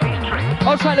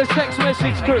 I'll try the text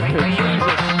message quick.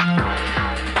 Jesus.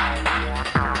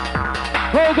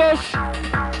 Oh gosh.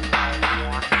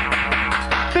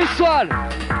 This one.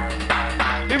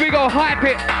 Here we go, hype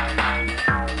it.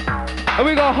 And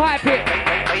we go hype it.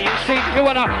 See, you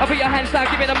wanna, I'll put your hands down,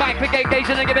 give me the mic, pick it, gauge,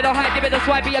 and then give it a high, give it a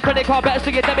swipe, be a credit card, better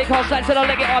stick your debit card, slide, so don't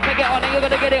leg it on, pick it on, and you're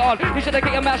gonna get it on. You should've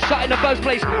kept your mouth shut in the first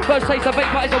place. First taste of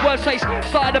Vapour is the worst taste.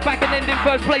 Start at the back and end in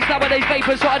first place. Nowadays,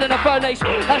 Vapour's hotter than a furnace.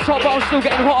 That's hot, but I'm still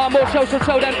getting hotter. More shells to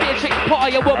tell them, be a chick potter.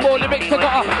 You want more lyrics, I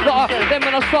got a. Then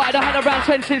when I started, I had around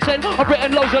 10 since then. I've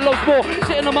written loads and loads more.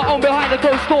 Sitting on my own behind the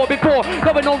closed door before.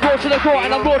 Going on raw to the core,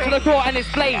 and I'm raw to the core, and it's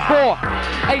flame 4.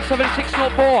 876,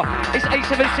 not 4. It's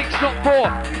 876, not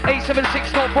 4.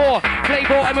 876.4.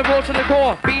 Playboy and we roll to the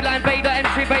core. Beeline Vader,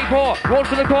 MC Vapour. Roll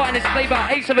to the core and it's Flava.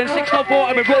 876.4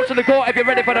 and we roll to the core. If you're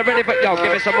ready for yo,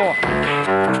 give me some more.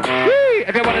 Whee!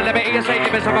 If you want to let me hear you say,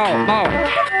 give me some more.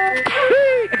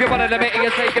 Whee! If you want to let me hear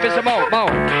you say, give me some more.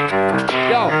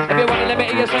 Yo, if you want to let me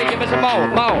hear you say, give me some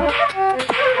more.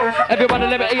 If you want to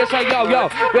let me hear you say, yo,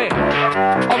 wait.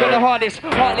 I'm the hardest,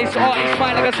 artist,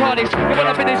 smile like a TARDIS. You want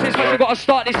to finish this, but you got to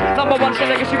start this. Number one, so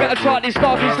I guess you better chart this.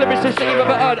 Darkest lyricist that you've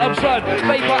ever heard, absurd.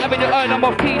 Vapour having your earn, I'm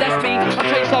off key, that's me.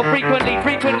 I change style frequently,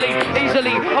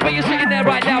 easily. I bet you're sitting there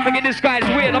right now thinking this guy's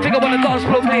weird. I think I want to dance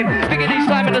floor clean. Thinking he's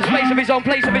time in the space of his own,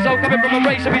 place of his own, coming from a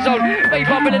race of his own.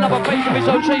 Vapour filling up a face of his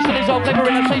own, chasing his own,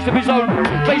 flavouring a taste of his own.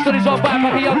 Based on his own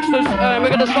backpack of youngsters.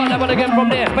 We're going to start that one again from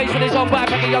there. Based on his own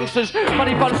backpack of youngsters.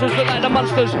 Money punsters look like the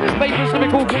monsters. Vapours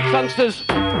lyrical quick youngsters.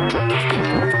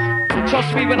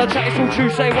 Trust me when I chat, it's all true.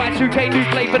 Say Y2K, new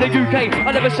play for the UK.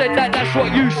 I never said that, that's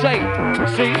what you say.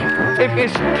 See, if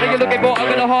it's that you're looking for,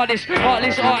 I'm the hardest.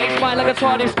 Artist, smile like a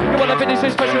TARDIS. You wanna finish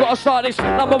this, but you gotta start this.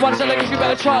 Number one, so you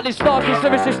better chart this. Darkest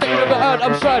lyricist that you've ever heard,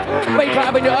 absurd. Vapour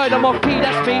having your earn, I'm off key,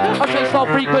 that's me. I say start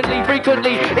frequently,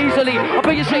 easily. I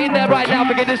bet you're sitting there right now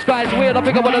thinking this guy's weird. I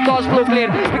think I wanna dance floor clean.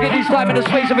 Thinking he's time in the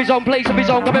space of his own, place of his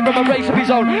own, coming from a race of his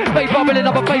own. Vapour filling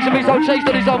up a face of his own, chased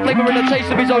on his own, flavouring a taste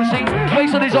of his own. See,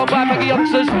 based on his own backpack of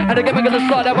youngsters. And again we're gonna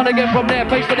start that one again from there.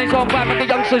 Based on his own backpack of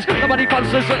youngsters. The money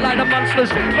punsters look like the monsters.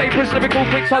 Vapours, lyrical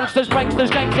quick songsters, pranksters,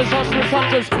 gangsters, hustlers,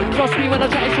 hunters. Trust me when I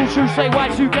chat, it's all true. Say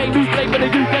Y2K, new play for the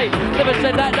UK. Never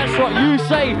said that, that's what you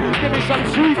say. Give me some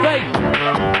true fake.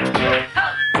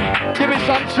 Give me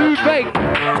some true fake.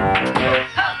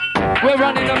 We're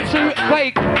running them too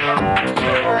fake.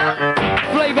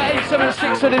 Flava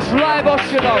 876 for this live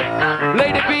Oscillo.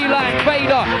 Lady Beeline,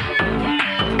 Vader.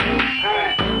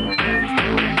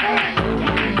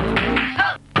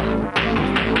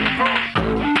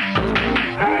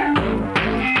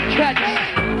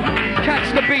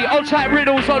 Catch the beat, old tight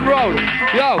Riddles on road.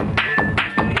 Yo.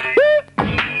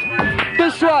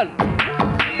 This one.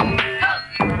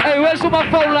 Hey, where's all my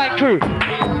phone line crew?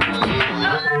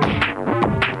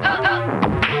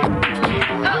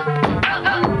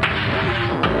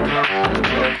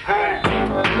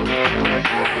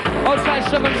 Outside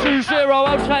 720,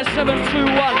 outside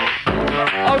 721,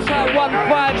 outside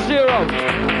 150.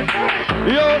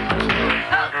 Yo.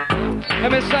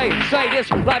 Let me say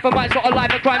this, life of mine's not a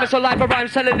life of crime, it's a life of rhyme,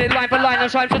 selling it line for line,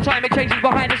 and time to time it changes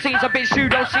behind the scenes, a bitch you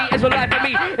don't see, it's a life for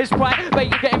me, it's pride, but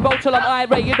you get involved till I'm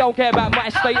irate, you don't care about my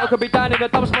state, I could be down in the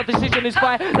dumps, my decision is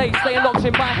violate, staying locked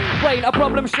in my brain, a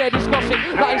problem shared is gossip,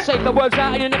 nothing safe, the words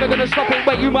out and you're never gonna stop it,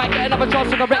 wait, you might get another chance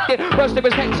to correct it, first it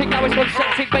was hectic, now it's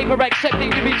conceptic, Vapour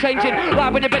accepting, you be changing,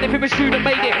 live when your benefit was student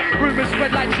made it, rumours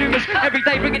spread like tumours, every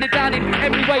day bringing it down in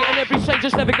every way, and every stage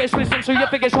just never gets listened to, you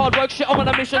think it's hard work, shit, I'm on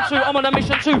a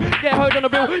mission too, get heard on the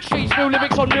real streets, real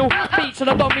lyrics on real beats, and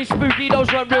I don't mean spooky, those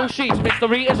weren't real sheets.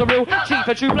 Mystery is a real cheat,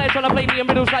 a true player trying to play me in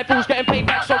riddles like fools, getting paid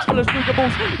back, socks full of snooker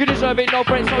balls. You deserve it, no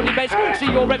breaks, only bets.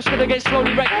 See your reps gonna get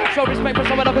slowly wrecked. Show respect for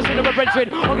someone I consider a brethren.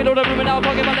 I'll get all the room and now I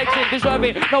can't get my legs in. Deserve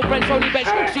it, no friends, only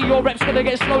bets. See your reps gonna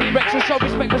get slowly wrecked. So show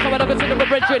respect for someone I consider a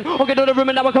brethren. I'll get all the room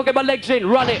and now I can't get my legs in.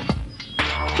 Run it.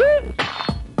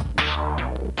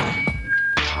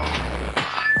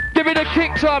 Give it a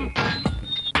kick drum.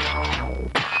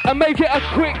 And make it a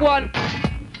quick one.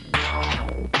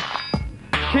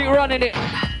 Keep running it.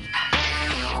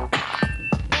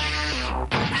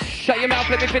 Shut your mouth,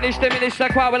 let me finish the minutes.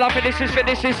 Like, why will I finish this?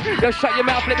 Yo, shut your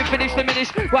mouth, let me finish the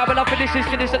minutes. Why will I finish this?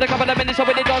 Finish in a couple of minutes. I'm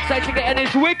in the dark side to get, and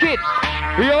it's wicked.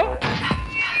 Yo.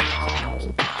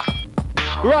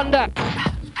 Run that.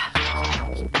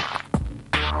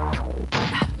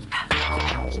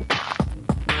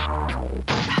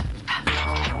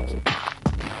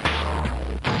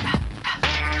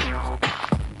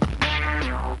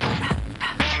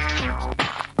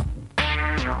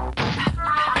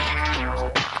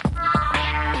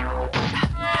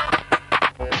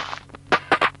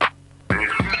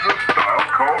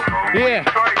 Yeah.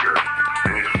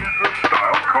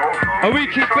 And we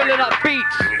keep filling up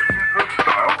beats.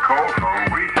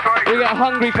 We get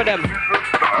hungry for them.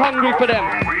 Hungry for them.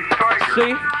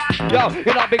 See? Yo,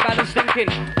 you're not big man and stinking.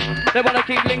 They wanna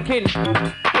keep linking.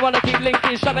 They wanna keep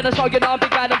linking. Shoving us all, you're not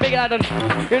big man and big Adam.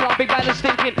 You're not big man and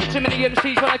stinking. Too many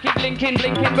MCs wanna keep linking.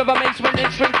 Blinking with a mates when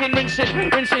it's shrinking.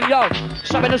 Rinsing, yo.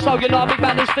 Shoving us all, you're not big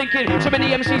man and stinking. Too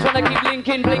many MCs wanna keep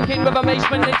linking. Blinking with a mates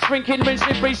when it's shrinking.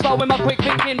 Rinsing, freestyle with my quick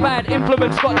thinking. Bad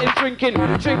implements got them drinking.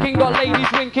 Drinking got ladies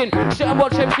winking. Sit and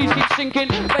watch MCs keep sinking.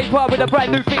 Vapour with a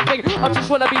brand new thinking. I just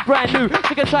wanna be brand new.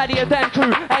 Sick and tired of your damn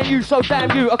crew. And you, so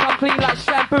damn you. I come clean like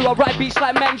shampoo. I write beats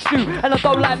like Manchu. And I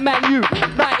don't like Man U.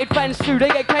 United fans too. They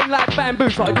get came like bamboo,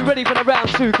 so are you ready for the round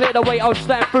two? Clear the way, I'll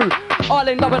stand through. I'll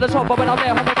end up at the top, but when I'm there,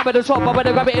 I'm at the top. But when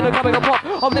I grab it in the coming up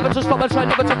pop, I'm never to stop and try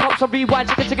never to pop. So rewind,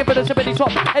 chicken for the tippity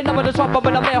top. End up at the top, but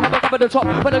when I'm there, I'm at the top.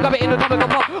 When I grab it in the coming up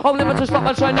pop, I'm never to stop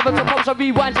and try never to pop. So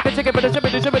rewind, chicken for the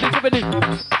tippity.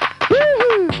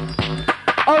 Woo-hoo.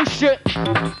 Oh shit.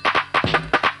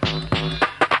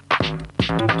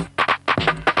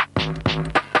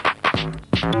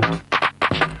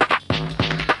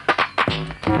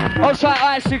 I'll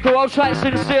try Icicle, I'll try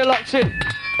Sincere Locked In.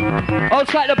 I'll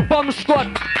try the Bomb Squad.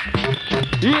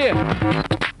 Yeah.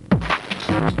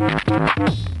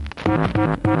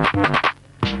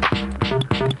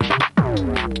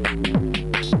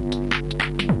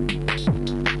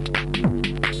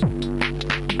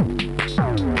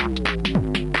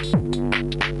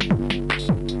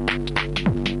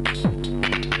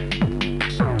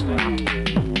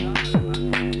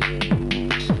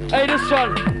 Hey, this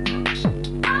one.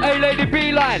 Hey, Lady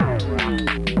Beeline.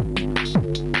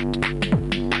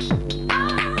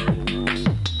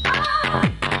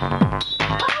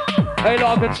 Hey, look,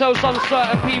 I can tell some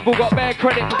certain people got bare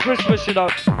credit for Christmas, you know.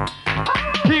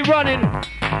 Keep running.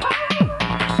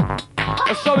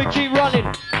 So we keep running.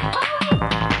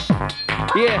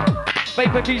 Yeah.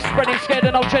 Vapour keeps spreading, scared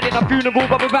and I'm treading a funeral,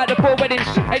 but without the poor weddings.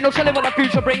 Ain't no telling what the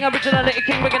future bring. Originality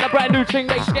king, bringing a brand new thing.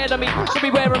 They scared of me, should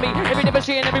be wearing me. If you never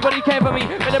seeing everybody care for me,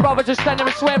 but they'd rather just stand there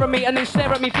and swear at me and then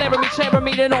stare at me, flare at me, tear at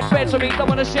me. They're not fair to me, don't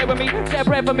wanna share with me. Say a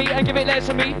prayer for me and give it there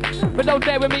to me. But don't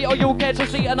dare with me or you'll care to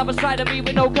see another side of me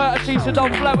with no courtesy. So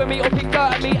don't flirt with me or kick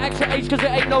dirt at me. Act your age cause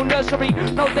it ain't no nursery.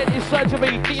 No dentist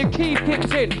surgery, get your key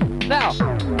kicked in. Now.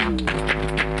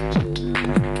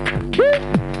 Woo.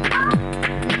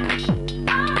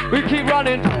 We keep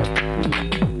running.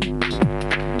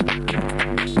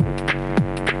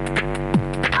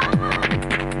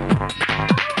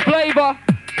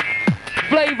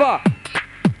 Flava,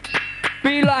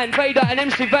 Beeline, Vader and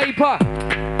MC Vapour.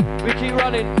 We keep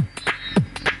running.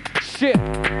 Shit.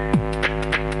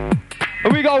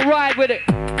 And we go ride with it.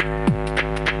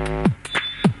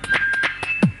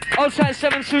 Outside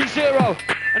 720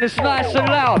 and it's nice and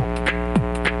loud.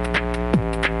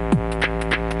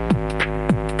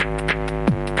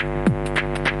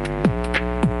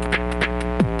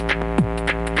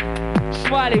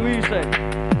 Smiley, what you say?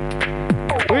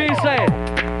 What you say?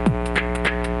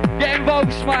 Get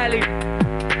involved, Smiley.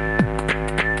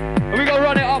 And we gonna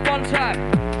run it up one time.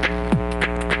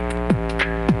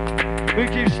 We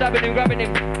keep stabbing him, grabbing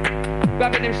him,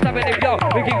 stabbing him, yo.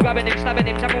 We keep grabbing him, stabbing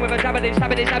him, tapping with a jabbing,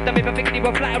 stabbing his abdomen, even thinking he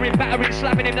was flattering, battering,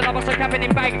 slapping him. Then I must have capping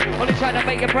him bang. Only trying to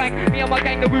make a prank. Me and my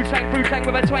gang, the Wu-Tang, Fruit-Tang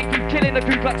with a twang, keep killing the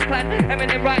Ku Klux Klan.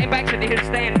 Eminem writing back to the his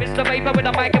stand. Mr. Vapour with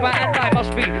a mic in my hand, I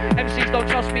must be. MCs don't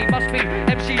trust me, must be.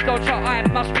 MCs don't trust, I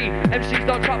must be. MCs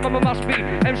don't trust, mama must be.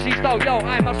 MCs don't, yo,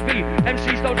 I must be.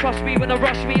 MCs don't trust me when they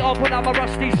rush me. I'll put out my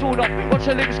rusty sword off. Watch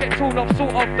your limbs get torn off,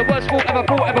 sort of. The worst fault ever,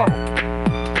 fault ever.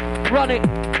 Run it.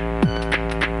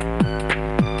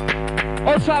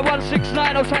 Outside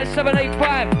 169, outside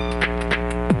 785.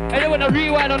 And they want to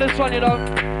rewind on this one, you know.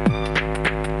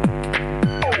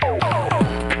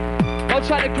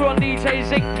 Outside the crew on DJ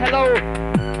Zinc, hello.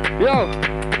 Yo,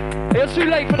 it's too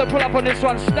late for the pull up on this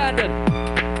one, standard.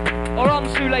 Or I'm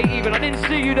too late even, I didn't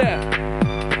see you there.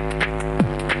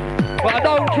 But I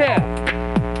don't care.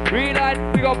 Rewind,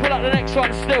 we gonna pull up the next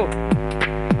one still.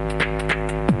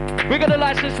 We got a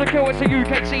license to kill, it's a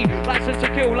UKT. License to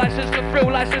kill, license to thrill,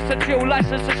 license to chill,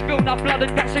 license to spill. Enough blood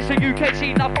and guts, it's a UKT.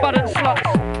 Enough blood and sluts.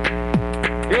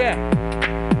 Yeah.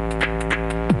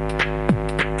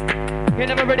 You're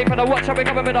never ready for the watch, and we're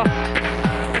coming with the.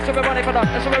 That's what we're running for the.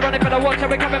 That's what we're running for the watch, and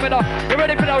we're coming with the. We're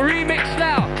ready for the remix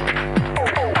now.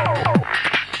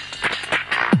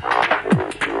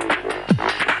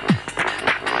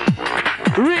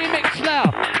 Remix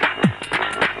now.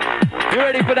 You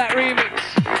ready for that remix?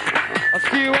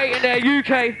 See you waiting there,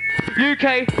 UK,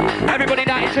 everybody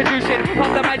now introducing.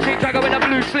 Pop the magic dragon with a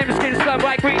blue slim skin, stone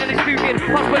white green and it's puking.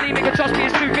 Pop bulimic and trust me,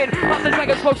 it's too thin. Pop the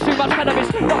dragon smokes too much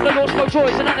cannabis. Pop the law smoke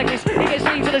joys and anarchist. He gets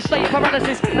leads in a state of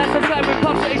paralysis. That's the time with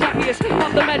puffs at his happiest.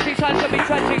 Pop the magic time to be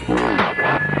tragic.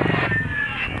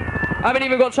 I haven't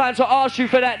even got time to ask you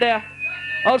for that there.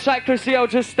 Outside Chrissy O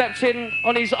just stepped in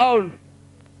on his own.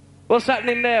 What's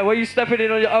happening there? What are you stepping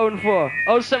in on your own for?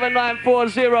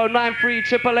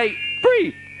 07940938888.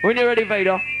 Free! When you're ready,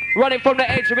 Vader. Run it from the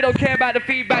edge, we don't care about the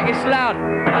feedback, it's loud.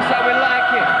 That's how we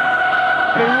like it.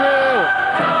 For real.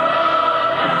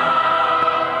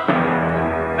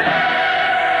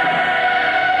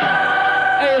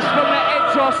 Hey, it's from the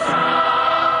edge,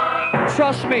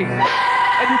 trust me.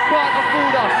 And you can't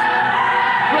afford us.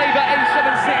 Flava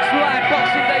 876 live,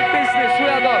 Boxing Day business, we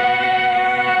are go.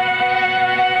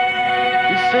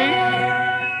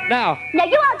 Now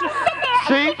you all just sit there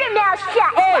See? and keep your mouth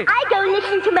shut. Oi. I go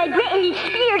listen to my Britney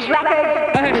Spears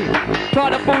record. hey, try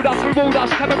to fool us, reward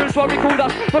us, cameras will record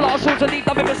us. For all sorts of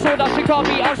deep, I've ever saw us. You can't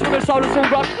beat us with a soul that's all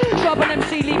rush. Sharp an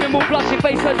MC, leaving more blush. Your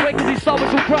face hurts red 'cause his soul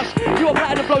was all crushed. You are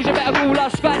planning the flows, you better call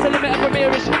us. Sky's the limit of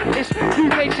Ramirez. It's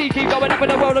UKC, keep going up in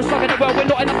the world, or stuck in the world. We're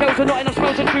not enough bells, we're not enough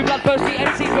smells, and true bloodthirsty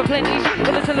MCs for plenty.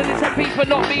 Well, it's a little 10 piece, but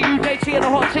not me. UKC and a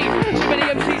hot team. Too many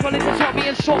MCs wanting to top me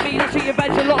and shot me. That's your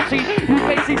badge a lot, see.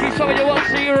 UKC, be sorry you want to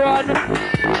see you run.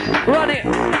 Run it.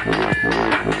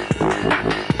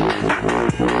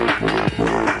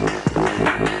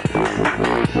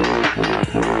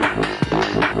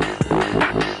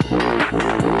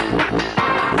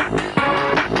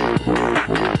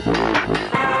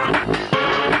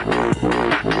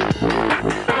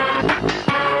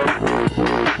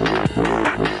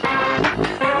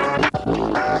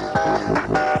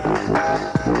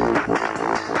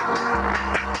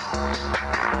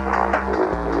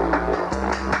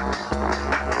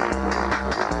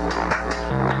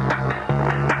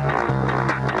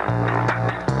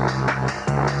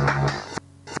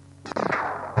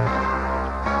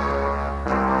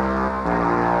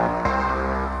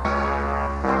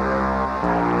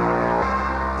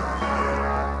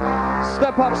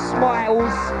 Step up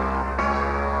smiles.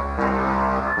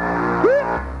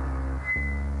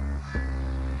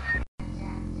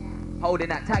 Holding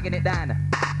that, tagging it down.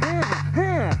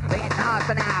 They get hard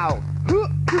for now.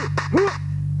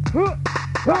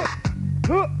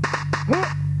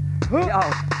 Yo.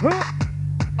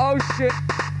 Oh shit.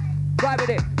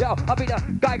 Driving it, yo, I'll be the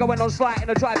guy going on slide in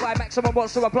a drive-by. Maximum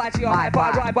wants to apply to your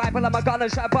high-five, ride-by, pull out my gun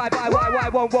and shout bye-bye. Why,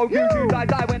 won't you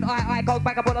die when I go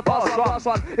back up on the pass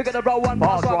one. You're gonna roll one,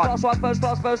 pass one, first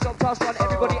class, first job, task one.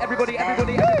 Everybody,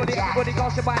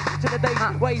 cast your mind to the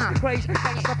days, ways, craze,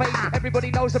 gangsta face. Everybody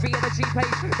knows to be in the G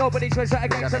page. Nobody tries to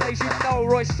against the lace, you know,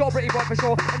 Royce, strawberry boy for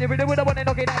sure. And you're in the window when they're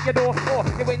knocking at your door, or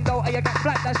your window, and you get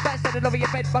flat, that's standing over your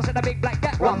bed, busting a big black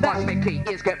gap. One punch Mickey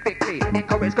is get picky.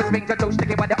 Encourage good things to do,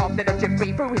 sticking when they're off in the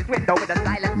jiffy. Through his window with a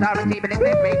silencer and keeping it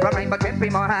nippy. From rainbow drippy,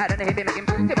 more hard and heavy, making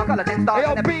see my colours and stars. Yo,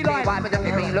 and the Beeline. why with the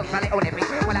nippy, looks a little nippy.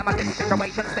 Well, I'm a different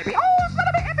situation, slippy. Oh, it's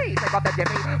gonna be heavy. Take off the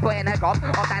jiffy, putting her off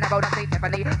down the road and see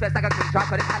Tiffany. Just like a creature,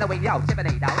 but it's Halloween, yo,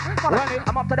 Tiffany, now.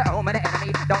 I'm off to the home of the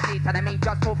enemy. Don't need telling me,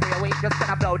 just for 3 weeks. Just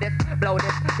gonna blow this,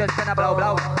 just gonna blow.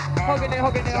 Hogging it,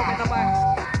 I'm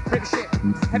like, rip shit.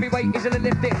 Heavyweight easily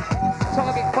lift it.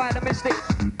 Target, fire the mystic.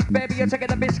 Baby, you're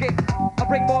taking a biscuit. I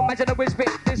bring more magic than whiz bit,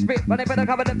 this bit. But they better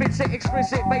cover the bit sick,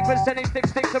 explicit. Papers, tennis,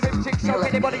 dipsticks, a rip chick. So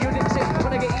anybody who lips it,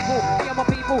 when I get evil, me and my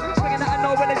people. Swinging out of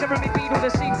nowhere, there's a Remy Beetle, the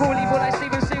sequel, evil like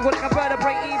Steven Seagal, like a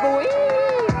vertebrate evil.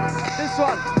 This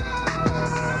one.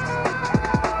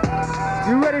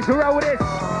 You ready to roll this?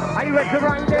 Are you ready to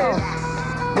ride this?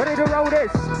 Ready to roll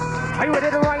this? Are you ready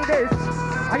to ride this?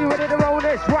 Are you ready to roll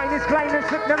this? Ride this, climb this,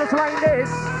 flip, let us ride this.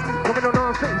 Coming on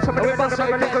our feet, somebody on the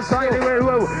little side,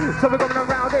 woo. So we're coming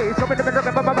around this, somebody in the middle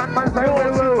of my Batman side,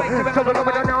 woo. So we're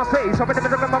coming on our feet, somebody in the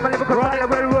middle of my Liverpool side,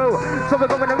 woo. So we're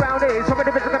coming around this, somebody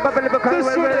in the middle of my Liverpool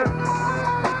side, woo.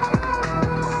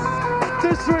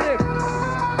 This rhythm.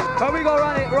 Oh, we go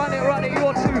run it. You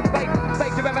want to fake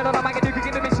to remember on a maggot. You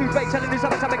can give me two fake. Telling you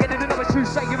something time again. You know it's true.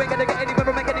 Say you ain't gonna get anywhere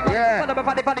from making it. Yeah.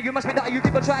 Funny. You must be that. You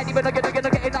keep on trying. Even though you're getting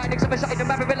nine. Except for shutting the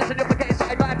map. Listen, you're forgetting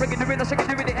something. Line bringing you in. I'm sick of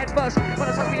doing it head first. When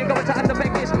I touch me, you're going to have to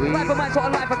beg this. Life of mine, sort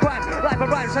of life of crime. Life of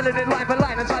rhyme. Selling it line for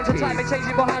line. And time to time. And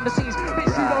changing behind the scenes.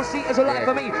 Bitch, you don't see it as a life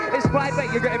for me. It's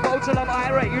private. You're getting bold till I'm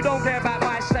irate. You don't care about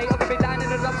my state. I'll be down in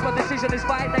the dumps. My decision is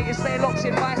fine. You stay locked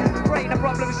in my brain. The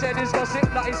problem shared is gossip.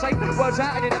 Not insane. Words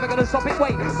out and you're never gonna stop it.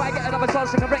 Wait, if I get another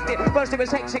chance to correct it. First it was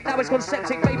hectic, now it's gone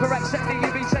septic. Vapor accepting,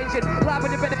 you be changing. Live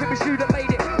with the benefit was you that made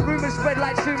it. Rumours spread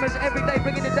like tumors every day,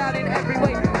 bringing it down in every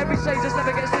way. Every stage just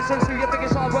never gets listened to. Your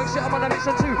biggest hard work shit, I'm on a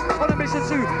mission too. On a mission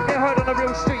to get heard on the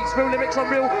real streets. Real lyrics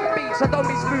on real beats. I don't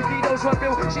be spooky, those who are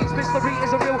real sheets. Mystery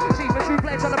is a real chief. A true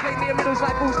player trying to play me in riddles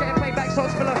like fools getting played back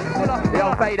shots full of.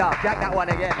 Yo, Fader, check that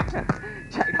one again.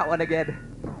 Check that one again.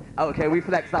 Okay, we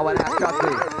flex that one out, trust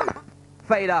me.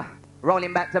 Fader,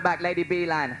 rolling back to back, Lady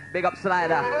Beeline. Big up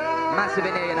Slider, massive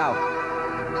in here, you know.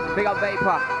 Big up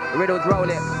Vapour, Riddles, roll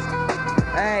it.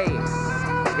 Hey,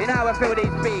 you know how I feel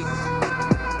these beats.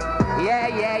 Yeah.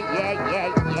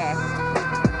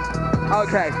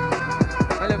 Okay,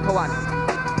 I look for one.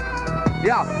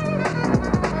 Yo.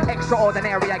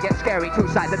 Extraordinary, I get scary. Two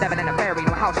sides, the devil and a fairy.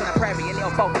 No house on a prairie. A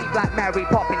little boat, deep like Mary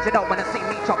Poppins. You don't wanna see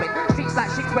me chopping. Streets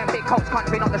like sheets when big coats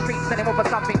country, not the streets. Selling all for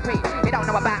something Pete. You don't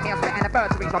know about me, I'm spitting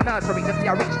anniversaries from nurseries to see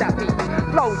I reach that peak.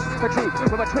 Flows for truth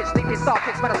with a twist, deep in star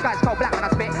kicks when the skies go black when I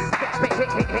spit. Spit,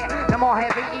 hit. The more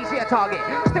heavy, easier target.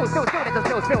 Still, there's a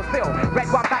spill. Red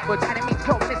one backwards and it means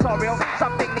kill when it's all real.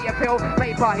 Something that you pill,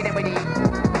 Vapour, hit it with it.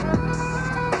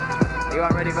 You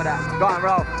aren't ready for that? Go on,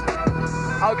 roll.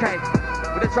 Okay,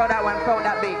 we just throw that one, felt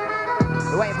that beat.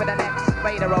 We're waiting for the next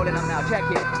fader rolling up now, check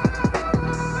it.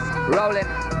 Rolling.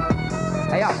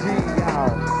 Hey up.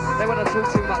 They wanna talk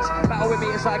too much. Battle with me,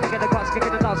 it's like kicking the clutch,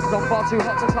 kicking the nuts, cause I'm far too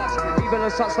hot to touch. Even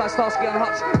as such like Starsky and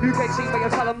Hutch. You can't see me, your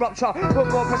talent rupture.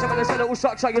 Put more pressure when there's a little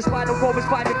structure. Your spinal cord was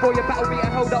fine before your battle beat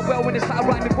and held up well when it's battle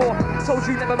right before. Told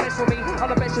you never mess with me, I'm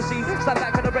the best to see. Stand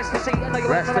back for the rest to see. And now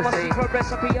you're waiting on my secret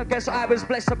recipe. I guess I was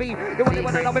blessed to be. You only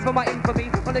wanna know me for my infamy.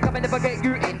 When they come in, never get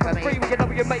you in for free. You know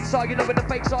where your mates are, you know where the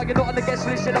fakes are. You're not on the guest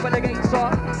list, you know where the gates are.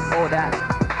 All that.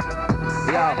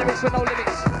 Yo. Lyrics with no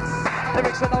limits.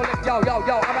 Lyrics with no limits. Yo, yo,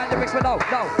 yo. I'm at lyrics with no.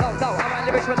 I'm at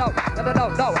lyrics with no. No. I'm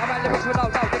at lyrics with no.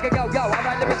 Yo. I'm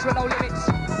at lyrics with no limits.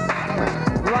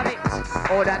 Run it.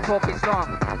 All that talk is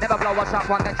strong. Never blow us up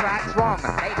on the track's wrong.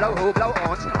 They blow who blow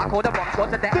ons. I call the bombs, got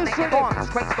to detonate bombs.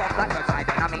 Straight stops like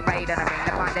Poseidon. I mean Raiden. I mean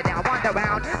to find it down. Wander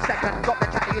round. Second, drop the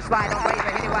track that you slide on.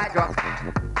 Raven, hit it wide drop.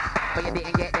 But you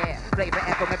didn't get there. Flavor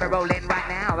echo, remember rolling right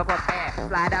now. Across air.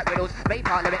 Slide out riddles.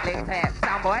 Vapour, lyrically tear.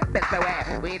 Soundboy, best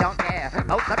beware. We don't care.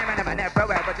 Oh, something random and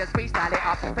everywhere. But just freestyle it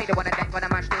up. Play the one and next when I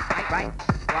mash this night, right?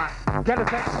 Get a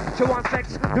sex, she wants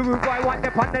sex. The rude boy want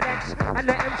them on the next. And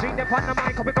the MC them on the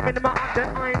mic. We come in my under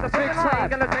eye. The big time.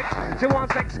 Get a sex, she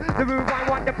wants sex. The rude boy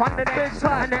want them on the next.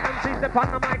 And the MC them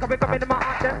on the mic. We come in my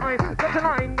under eye. Got a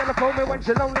line, gonna phone me when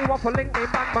she lonely. Waffle link me,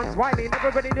 Batman's whining.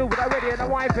 Everybody knew what I ready and I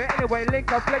wife it anyway. Link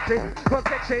up flexy, got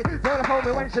sexy. Gonna phone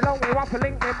me when she lonely. Waffle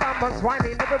link me, Batman's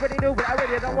whining. Everybody knew what I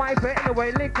ready and I wife it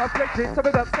anyway. Link up flexy, so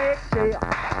we got sexy.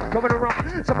 Coming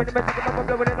around, somebody in the middle of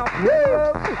blowing it up.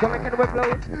 Coming in with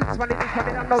blow. Spun it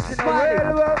down, no, she know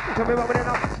well. Coming up with it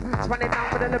up. Spun it down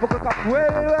with a level cook up.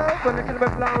 Well, when the killer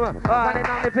flower. Spun it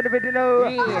down, they fit the video.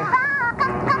 Yeah.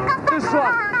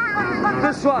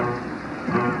 This one.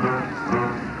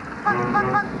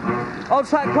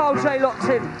 Outside Carl J locked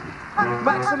in.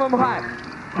 Maximum hype.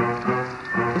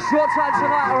 It's your time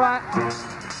tonight, alright?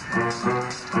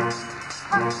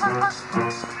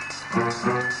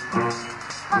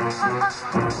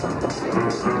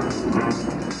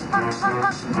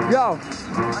 Yo,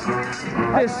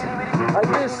 this.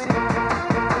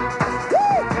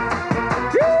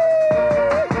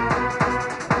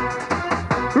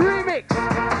 Remix.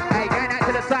 Hey, going out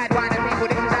to the side, winding people.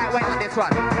 This is how it went on this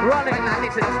one. Run it. When that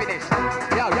this is finished.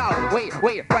 Yo,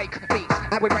 we break beats.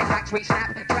 And we break backs, we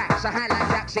snap tracks. I highlight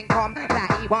tracks in com.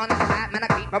 That he wants to rap, man. I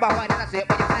keep my word and I sit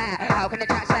with your flat. How can the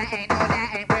tracks that ain't no,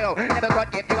 that ain't real? Never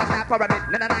got give you a snap for a bit.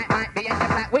 None of the night might be in the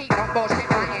flat. We don't bullshit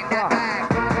right in that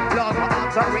bag. Lord, my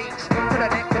arms are reach. To the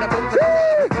neck, to the boot, to the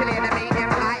silly enemy,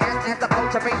 M-I-S-S, the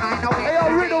culture behind. No, Hey,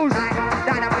 yo, Riddles.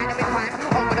 Dynamite and we climb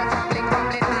over the tumbling,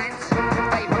 crumbling lines.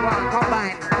 Vapour one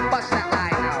combine. Bust that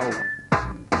line now.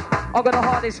 I'm gonna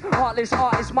hardest, heartless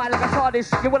artist, mind like a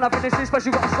TARDIS. You wanna finish this, but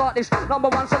you gotta start this. Number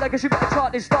one seller, cause you gotta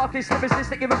chart this. Darkest, lyricist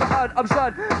that you've ever heard.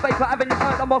 Absurd, Vapour haven't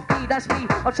heard, I'm off key, that's me.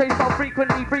 I change style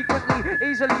frequently,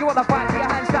 easily. You wanna fight, put your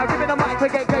hands down, give me the mic,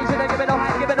 forget cage, and then give me the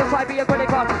hand, give me the side, be a credit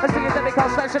card. Let's see your debit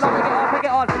card, slash it on, pick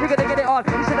it on. You're gonna get it on.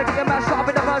 You should have get your mouth shut up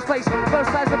in the first place. First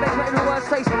class, the basement in the worst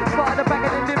place. Started the back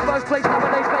and ended in first place.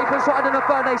 Nowadays, Vapour's hotter than a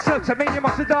furnace. Look to me, you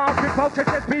must have done. Rip out your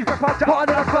chest piece, rip out your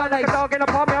Hotter than a furnace. Like a dog in a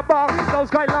palm, me a bar. Those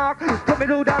guys lock, put me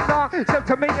all down dark. So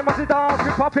to me, you must have done.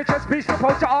 Rip out your chest piece, rip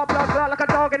out your arm, blood like a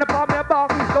dog in a palm, me a bar.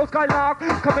 Those guys lock,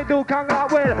 come and do can't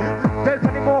out well. There's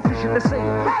plenty more fish in the sea.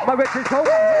 My rich is home.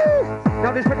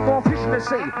 Now there's plenty more fish in the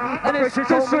sea. And it's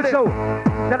rich is home, so.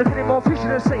 Now there's plenty more fish in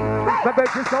the sea. My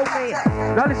rich is home, me.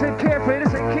 Now listen carefully,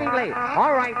 listen keenly.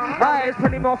 Alright, now there's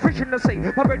plenty more fish in the sea.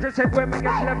 My rich said women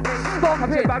get left me. Stop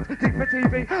it. Back to deep for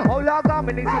TV. Oh, Lord, God,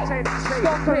 we need to change the sea.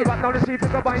 Stop it. But now the sea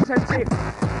people buy intensity.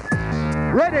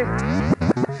 Ready?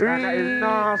 And that is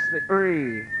nasty.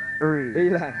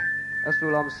 Eli, that's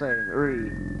all I'm saying.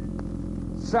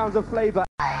 Sounds of Flava.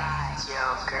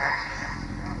 Joker.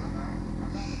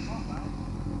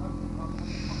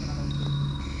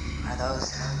 Are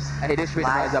those Hey, this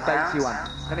rhythm is a bassy one.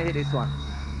 Let me hit this one.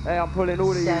 Hey, I'm pulling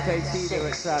all the UKT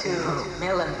lyrics out. 7.62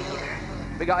 millimeter?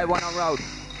 We got it one on road.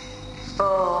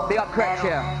 Full Big up Creps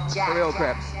here. metal The real jacket.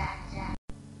 Creps.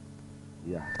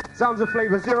 Yeah. Sounds of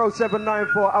Flava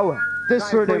 07940.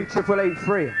 This rhythm.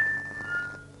 883.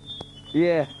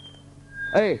 Yeah.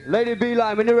 Hey, Lady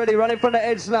B-Line, when you're ready, running from the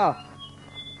edge now.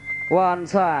 One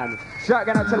time. Shout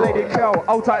out to Lady Kel,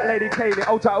 out out Lady Kaylee,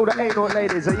 out out all the ain't no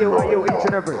ladies, are you, each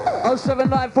and every.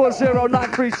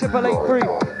 07940938883.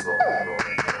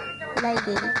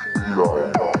 Lady.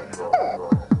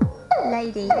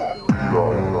 Lady.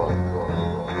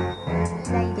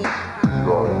 Lady.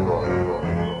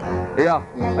 Yeah,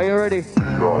 are you ready?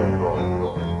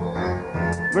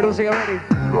 Riddles, are you ready?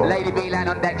 Lady B-Line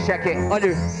on deck, check it. Are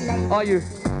you? Are you?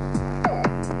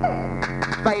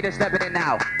 Vader stepping in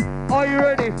now. Are you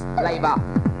ready? Flava.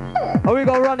 Are we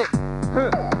gonna run it?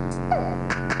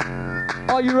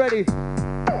 Are you ready?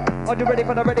 Are you ready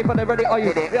for the ready? Are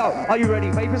you? Yo, are you ready?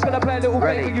 Vapour's gonna play a little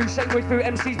game for you. Shake way through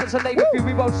MCs, but to name a few.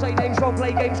 We won't say names, won't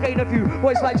play games, gain a few.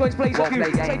 Boys like joints, plays a few.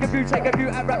 Take a few,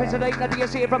 at rappers today. Now do you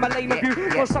see it from a lame of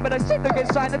you? Or some of the shit that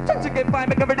gets signed, attempt to get fine,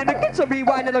 make everything that gets a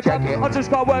rewind in the club. I just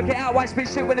can't work it out. Why spit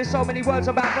shit when there's so many words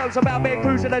about verbs about being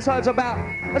cruising, there's herds about.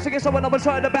 Let's get someone I was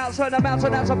heard about, certain amounts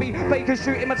and out to be fakers,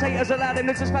 shoot imitators, allow them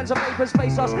to fans of vapors,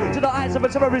 face us to the eyes of a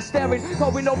terrorist staring.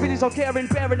 Call with no feelings or caring,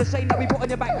 bearing the shame that we put on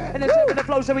your back. And then sharing the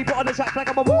flows that we put on the track like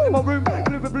I'm a in my room,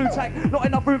 blue with blue tack. Not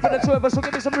enough room for the two of us, so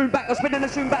give me some room back. I'm spinning the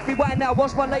tune back, rewind now.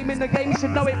 What's my name in the game? You should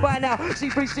know it by now.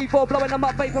 C3, C4, blowing them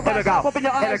up, vapor. Here we go. Popping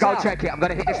your eyes Here we go, out. check it. I'm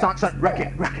gonna hit this dance and wreck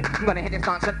it. I'm gonna hit this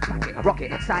dance and rock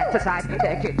it. Side to side,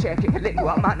 check it. Little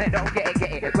one, man, don't get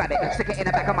it. Grab it, stick it in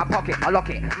the back of my pocket. I lock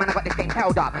it. Man, I got this thing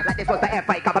held up. Like this was the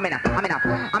FA Cup. I'm in a FA.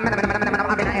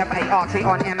 RT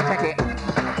on M, check it.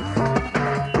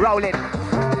 Rolling.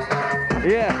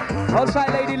 Yeah.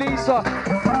 Outside Lady Lisa.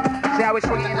 See how we're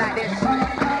swinging like this?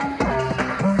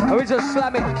 And we just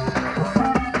slam it.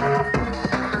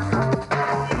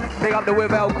 Big up the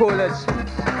Wivell callers.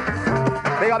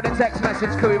 Big up the text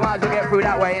message crew. We might as well get through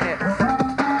that way, innit?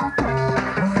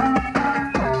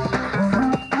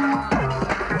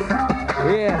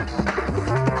 Yeah.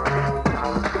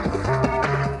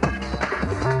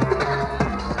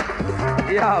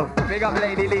 Yo, big up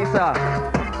Lady Lisa.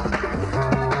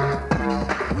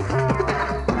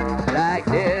 Like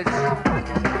this,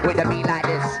 with the beat like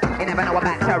this. You never know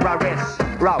about terrorists.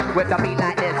 Roll with the beat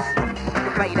like this.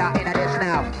 Vader in this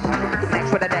now.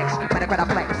 Next with the next, better grab a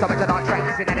flex. So it's on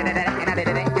tracks.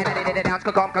 Dance,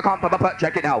 come,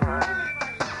 check it out.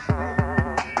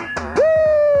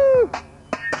 Woo!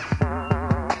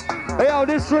 Hey, yo,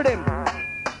 this rhythm.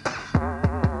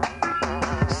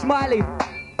 Smiley.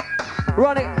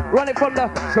 Run it from the...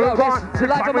 Yo, this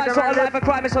life of man's not a life of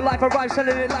crime, it's a life of rhyme,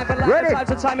 selling it life of life. The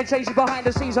times of time and changes behind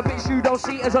the scenes, a bitch you don't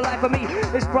see as a life of me.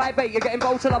 It's private, you're getting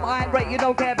bolted, I'm irate, you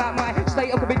don't care about my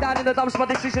state. I could be down in the dumps, my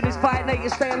decision is fine, Nate, you're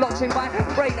staying locked in my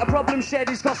brain. A problem shared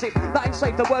is gossip, nothing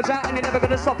safe, the word's out and you're never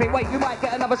gonna stop it. Wait, you might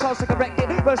get another chance to correct it.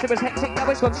 First it was hectic, now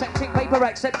it's gone septic, paper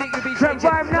accept it, you be changing.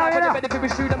 Now when the benefit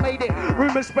was shoot and made it.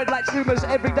 Rumours spread like tumours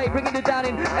every day, bringing it down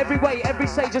in every way, every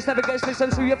stage just never gets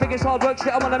listened to. You think it's hard work,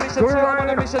 shit, I'm on a mission too, I'm on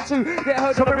a mission too. Get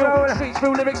heard on the real streets,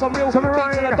 real lyrics on real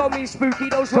beats, and I don't mean spooky.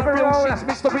 Those were real sheets.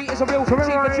 Mystery is a real sheet.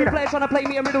 But you players trying to play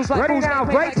me in riddles like fools. Get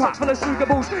paid like socks full of sugar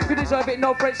balls. You deserve it,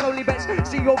 no threats, only bets.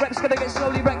 See your reps gonna get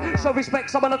slowly wrecked. Show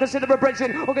respect, someone I consider a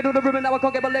brethren. I'll get all the room and now I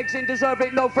can't get my legs in. Deserve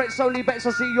it, no threats, only bets.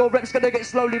 I see your reps gonna get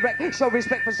slowly wrecked. Show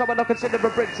respect for someone I consider a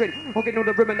brethren. I'll get all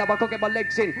the room and now I can't get my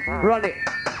legs in. Run it.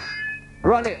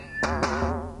 Run it.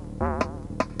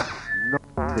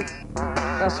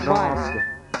 That's mine.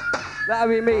 That'll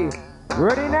be me.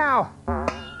 Ready now.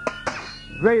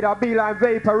 Radar, B-Line,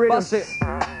 Vapour, Riddles. Bust it.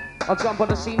 I jump on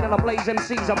the scene and I blaze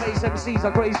MCs, I blaze MCs, I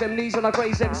graze them knees and I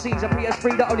graze MCs. A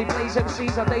PS3 that only plays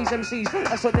MCs, I daze MCs,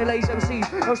 that's what delays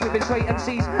MCs. No slipping straight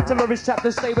MCs, terrorist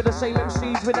chapters stay with the same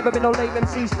MCs. We've never been no lame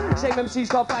MCs, shame MCs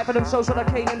can't fight for themselves when I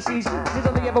cane MCs. Did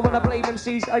only ever wanna blame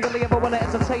MCs, I only ever wanna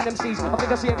entertain MCs. I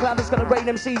think I see a cloud that's gonna rain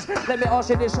MCs. Let me ask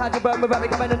you this, how'd you burn without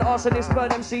becoming an arsonist?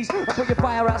 Burn MCs, I put your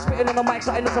fire out, spitting on the mic,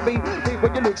 something to be.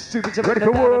 When you look stupid, you're ready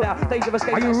for war now. Days of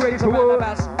escape, are you ready for war?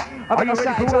 I've been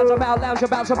outside, turns about, lounge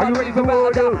about, so I'm ready for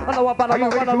war. I know I've run a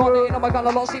lot, run a lot, ain't on my gun a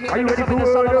lot. See me in the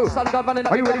sun a lot, sun gun running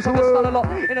up, I'm stun a lot.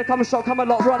 In a come shot, come a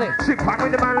lot, run it. Sit back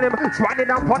with the man,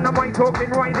 swinding up on the mic, talking,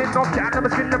 riding, knock down, never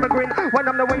skin, never grin. When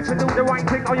I'm the way to do the right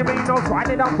thing, oh you mean no,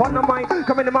 swinding up on the mic,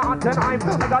 coming in my heart tonight.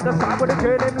 I got the side with the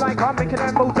killing, like I'm making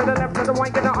them move to the left, to the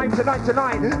right, and I'm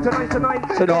tonight.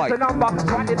 The number,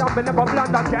 swinding up and never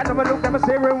blunder, can't never look, never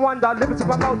see in wonder. Live to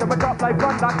my mouth, never drop like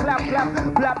thunder, clap, clap,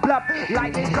 blap, blap.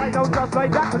 Like this, I know just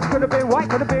like that, cause could have been white,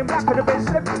 could have been black, could have been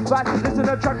slip, but listen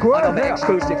to track word. I got the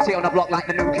exclusive, see on the block like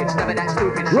the new kids, never that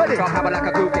stupid. Ready? Shot hammer like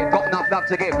a goo kid, got enough love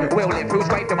to give. Will live, who's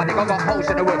great to my nigga, got holes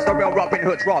in the woods, the real Robin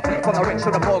Hood's rob. From the rich to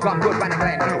the poor, got good man and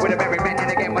glen. With a very men and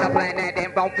again when I play there,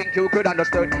 them don't think you could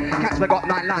understood. Cats we got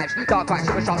 9 lives, dark eyes,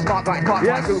 super shots, smart guys, part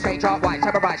yes. 2K chart wise,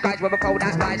 terrorize guys with a cold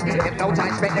ass lies. If no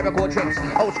time spent, lyrical trips,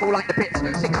 old school like the pits.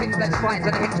 6 hits, let's find,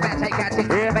 and the hits, man, take our tips.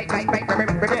 Bait,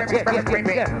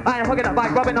 I ain't hugging that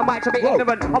mic, rubbing the mic to be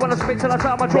ignorant. I wanna spit till I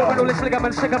tell my drawing, all listening,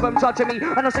 I'm sick of them judging me.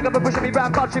 And I'm sick of them pushing me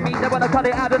round, touching me. They wanna cut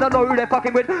it out and I know who they're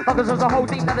fucking with. Others as a whole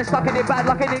deep, now they're stuck in it bad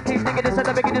luck and it keeps thinking instead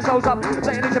of picking his souls up.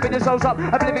 Saying it's picking his souls up.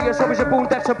 Oblivious, always a bull,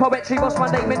 depths of poetry. What's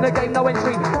my name in the game? No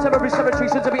entry. Cemetery,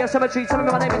 soon to be a cemetery. Tell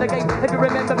me my name in the game. If you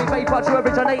remember me, Vapour, true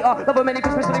originator. Love of many,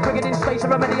 especially bringing in space.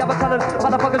 There are many other talents.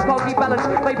 Motherfuckers can't keep balance.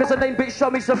 Vapour's a name, bitch,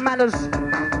 show me some manners.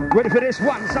 Ready for this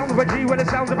one? Sounds of a G with the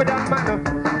sounds of a done manner.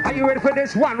 Are you ready for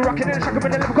this one? Rockin' and shakin'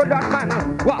 with the lyrical done manner.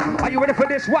 What? Are you ready for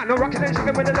this one? Rockin' and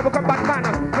shakin' with the lyrical bad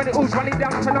manner. When it all's running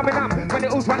down, phenomenon. When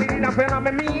it all's running down,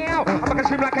 phenomenon. Meow. I'm gonna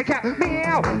scream like a cat.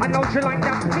 Meow. I know you like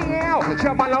that. Meow.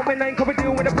 Share my love and ain't come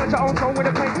deal with a pleasure on song with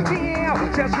a play. Meow.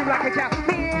 Share scream like a cat.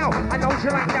 Meow. I know you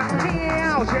like that.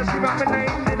 Meow. Share scream out my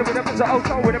name. Dinner with a pleasure on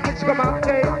song with a picture come out.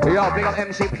 Hey. Yo, big up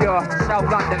MC Pure, South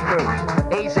London crew.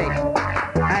 Easy.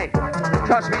 Hey,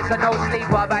 trust me, it's a no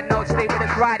sleeper. I've had no sleep with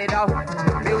this Friday though.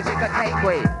 Music a take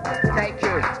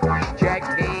you. Check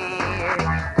me.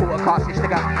 Quarter cast this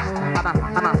sticker. I'm a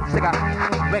sticker.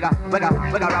 Wigger roll.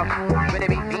 With a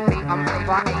beat on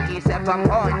flavor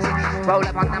 87.6. Roll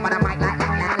up on them on the mic like this.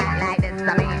 I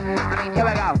mean, here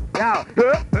we go. Yo.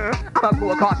 I'm a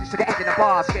cool cast to the edge in the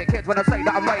basket. Kids when I say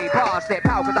that I'm way past it.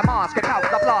 Pow cause I'm asking, pow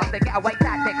cause I blast it. Get away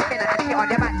tactics, get a shit on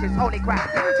your matches. Holy crap,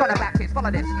 trying to back this,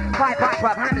 follow this. Pipe,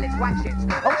 Hamlets, watch it.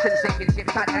 Ocean sinking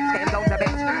ships, Titanic getting blown to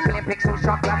bits. Million pixels,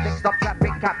 shock graphics, stop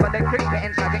traffic, cap for the creep,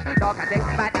 getting tragic. Dog addicts,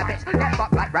 bad habits, get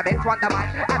fucked like rabbits. Want the mic,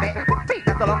 habit, beat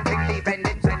that's the long thing,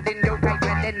 defending, sending, UK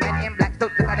trending, men in black,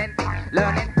 stood to the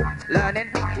learning,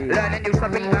 used to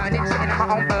be earning, sitting in my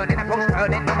own burning, approach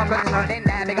burning, no more concerning,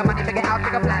 there, bigger money, bigger house,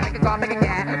 bigger plan, bigger car, bigger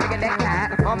cat, bigger neck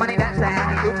cat, more money that's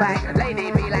that, you pack,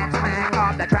 lady, be like smack,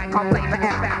 off the track, complain for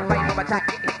FM, wave of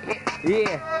attack,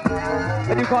 Yeah.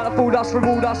 And you can't afford us,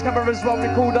 reward us, cameras wrong,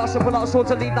 record us, and pull out a sword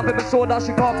to lead nothing but sawdust.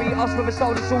 You can't beat us with a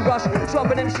soul that's all rush. Shut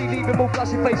up an MC, leave him all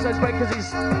flushy face, so straight, cause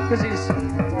he's...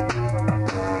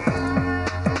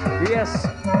 Yes.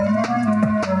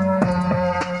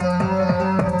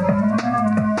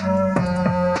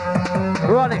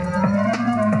 Run it.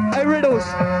 Hey, Riddles.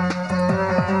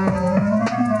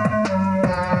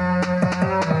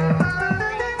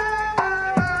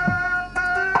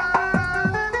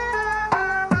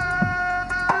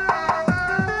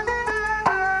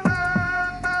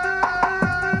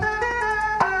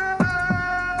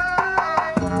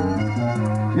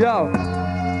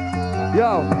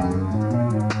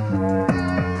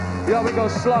 Yo, we go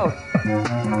slow.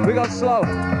 We go slow.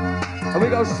 And we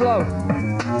go slow.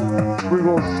 We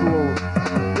go slow.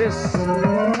 This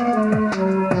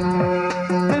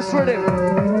rhythm.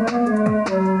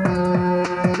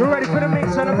 You ready for the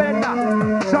mix on the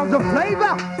bender? Sounds of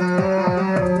Flava.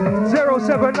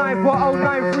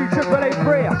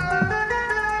 07940938883.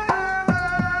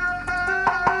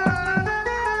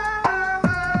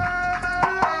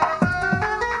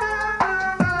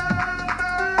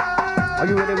 Are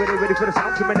you ready for the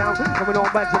sound coming down? Coming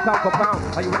on back to pound for pound.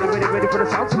 Are you ready for the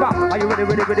sound to bout? Are you ready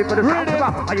for the sound to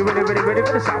bout? Are you ready for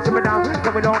the sound coming down?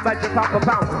 Coming on back to pound for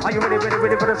pound. Are you ready for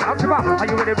the sound to bout? Are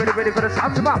you ready for the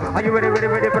sound to bout? Are you ready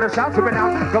for the sound coming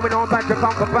down? Coming on back to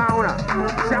pound for pound.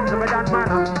 Sounds of a done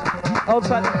manner.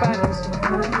 Outside the fans.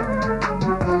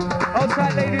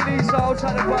 Outside Lady Lisa,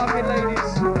 outside the bargain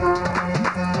ladies.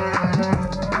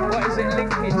 What is it,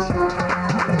 linkage?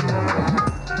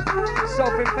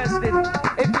 Self-infested.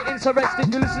 If you're interested,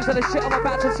 you listen to the shit I'm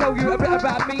about to tell you. A bit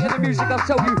about me and the music I'll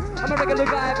tell you. I'm a regular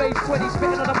guy of age 20,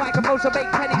 spitting on the microphone to make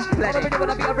pennies. I don't really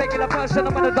wanna be a regular person,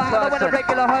 I'm gonna die. I don't want a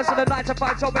regular hearse and a 9 to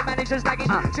 5 job with managers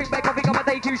nagging. Drink back coffee, got my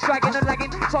day too stragging and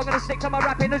lagging. So I'm gonna stick to my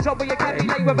rapping, a job where you can't be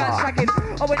late without slacking.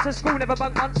 I went to school, never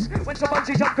bunked once. Went to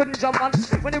bungee jump, couldn't jump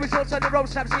once. When it was your turn, the road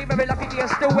snaps, see very lucky, you're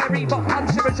still wearing. But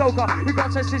punch, you're a joker. You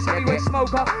got to this anyway,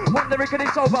 smoker. One lyric and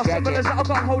it's over. Simple as that, I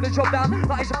can't hold a job down.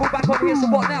 Like it's a pull back on here, so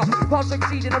what now? Past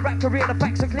succeeding a rap career, the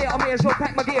facts are clear. I'm here as well,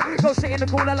 pack my gear. Go sit in the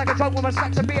corner like a drunk with my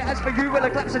stacks of beer. As for you, well, a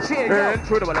claps of cheer. Yeah,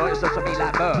 true to a lawyer, so to me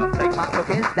like bird. Take my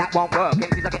cookies, that won't work.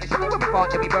 MCs are getting shit when we fought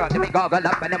to be burnt. Then we gargle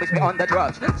up and then we spit on the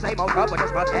drugs. Same old rub, but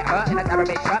just rub get hurt in a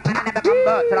pyramid shirt. Man, I never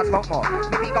convert till I smoke more.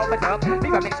 Maybe go berserk, leave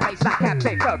them in space like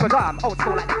Captain Kirk. Cause I'm old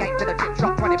school like the game to the chip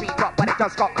shop. 20 beat drop, but it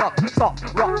just got clocked. Stop,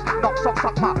 rock, knock, sock,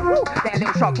 suck, my. Woo, that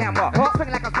little shot can rock.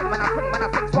 Swing like a swing when I swing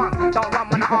swung. Don't run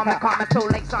when the arm is calm, it's too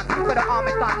late, son. For the arm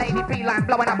is done, lady B-line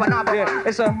blowing up another. Yeah,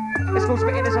 it's full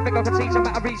spitting, it's a thing I can teach. I'm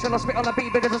at a reach and I spit on the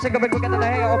beat because I sing a quicker than the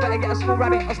hair. Or better get a small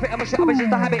rabbit. I spit on my shit, it's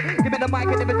just a habit. Give me the mic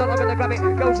and if it don't, I'm gonna grab it.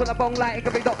 Goes on a bong light, it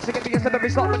can be docs. Give me a slippery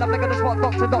slot when I'm flicking the spot,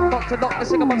 doctor. fuck to knock. The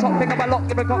singer on top, pick up my lock,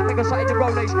 give a cock, pick a sight to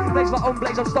roll age. Blaze my own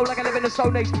blaze, I'm stone like I live in the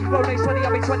Stone Age. Roll age 20,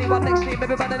 I'll be 21 next year.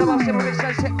 Maybe man in the house, if it's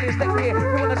says step clear, step clear.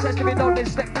 We wanna test if you don't, then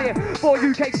step clear. 4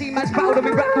 UK team match battle, and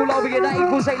we rap all over you. That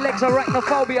equals 8 legs,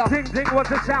 arachnophobia. Ding ding was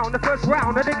the sound, the first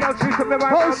round, and the girl treats me right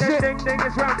round. Ding ding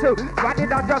is round 2. Why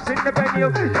did I just in the venue?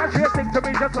 Now she sing to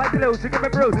me just like Lou, she give me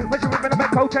brew. When she whipping up my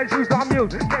coat and shoes, I'm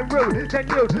mute. Then rude, then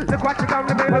you. Look what you got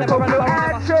to me, look go blue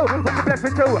and true. When you bless me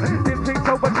too, 15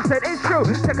 so what you said is true.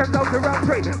 Second out to round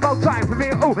 3, both time for me,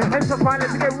 ooh. And so finally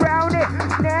to get round it,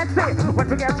 nasty.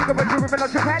 Once again, she go but you ripping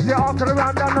out your pants. You're off to the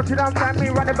round down, not you down, stand me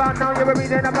running about now. You're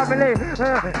reading, I'm lovely.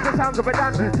 The sounds of it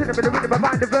done, sit up in the rhythm, I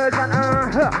find the version,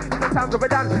 the sounds of it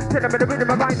done, sit up in the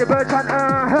rhythm, I find the version,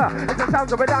 it's the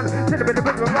sounds of it done, sit up in the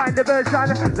rhythm, I find the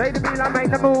version. Lady be like,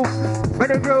 make the move, when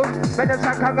they groove, when the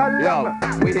track can go long.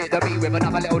 We hit the beat with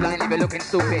another little line, leave it looking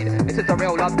stupid. This is the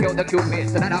real love, kill the cupid.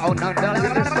 So that I own none.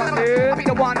 I'll be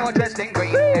the one all dressed in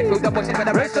green. And through the bushes with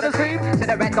the rest of the team. To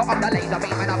the red dot of the laser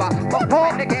beam. Another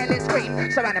pop, the careless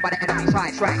scream. Surrounded by the enemy's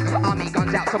high strength. Army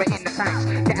guns out, so we're in the tanks.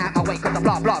 Get out my way, cause the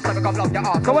blast, so we gon' blow your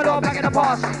ass. Going on back in the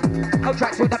past. No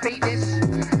track to defeat this.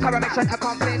 Terror mission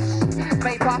accomplished.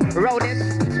 Vapour, roll this.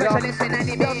 Specialist in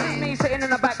any beat. Me sitting in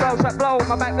the back row, track blow,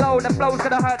 my back low. The flow's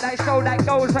gonna hurt, that show that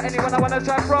goes for anyone I wanna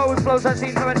track flows. Flows that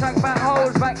seem to attract back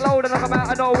holes, back load and I come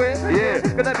out of nowhere. Yeah,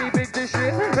 gonna be big this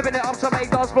year. Living it up to make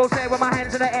gospel say with my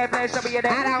hands in the air, there should be a day.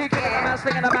 Kicking them out,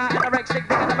 slinging them out, and a wreck stick,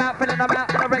 picking them out, filling them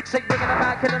out, and a wreck stick, picking them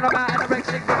out, killing them out, and a wreck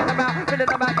stick, picking them out, filling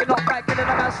them out, you're not back, killing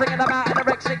them out, slinging them out, and a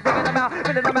wreck stick, picking them out,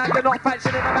 filling them out, you're not fat,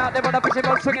 shilling them out, they wanna push him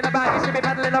on, swinging them out, you see me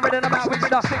paddling, I'm ridding them out, we be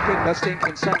the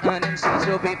stinking sun and seas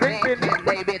will be blinking.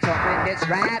 They be talking this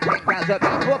rapping, crowds of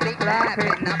people be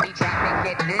clapping. I'll be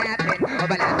trapping, kidnapping,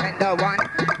 overlapping the one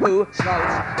who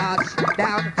slows us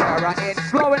down. Terror in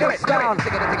slowing us down.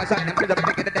 Singing the thing I'm saying, I'm cause I'm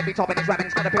thinking that they be topping this rapping.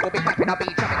 Instead of people be clapping, I'll be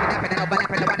trapping, kidnapping, and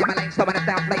overlapping the one in my lane, slowing us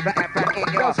down. Flavor and fun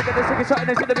in your singing the singing something,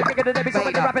 they should be thinking that they be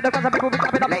stopping the rapping. The cause of people be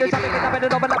clapping, I'll be trapping, kidnapping,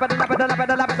 and overlapping,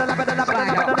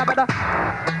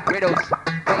 Riddles,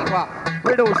 Vapour,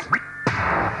 Riddles,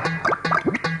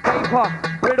 Vapour,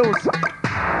 Riddles.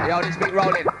 Yo, this beat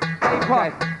rolling.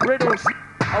 Vapour, Riddles.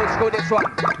 Old school this one.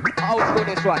 Old school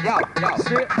this one. Yo.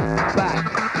 Shit. Back.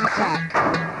 Attack.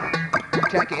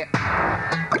 Check it.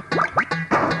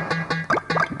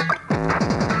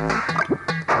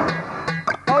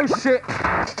 Oh shit.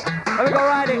 Let me go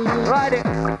ride it.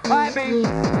 Ride me.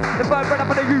 The bird run up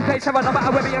on the UK 7, no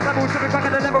matter whether you're rebel, should be drunk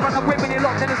and never run up with me, you're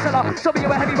locked in the cellar. Some of you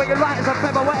are heavy, but you're light as a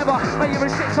feather, whatever. But you're a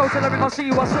shit soul till I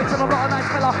see you, I switch and I'm not a nice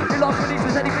fella. Your last release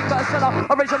was anything but a seller.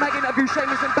 I raise your mag interview,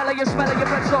 Seamus and Bella, you smell it, your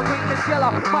bread's not green, it's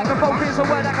yellow. Microphone feels a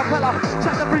word a cappella.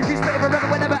 Chat the brief, spit it forever,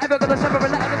 we're never ever gonna sever a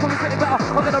letter until we spit it better.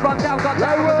 I'm gonna run down, gun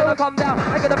down, I'm gonna come down.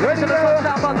 I'm gonna finish the thumbs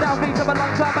down, run down, beat of a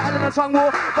long time, battle in a tongue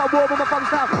war. Got war with my thumbs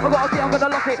down, I got a key, I'm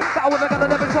gonna lock it. Battle with a gun, I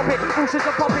never drop it. Bullshit,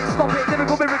 I pop it, stop it.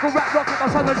 Lyrical miracle, rap rocket,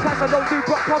 my son knows class, I don't do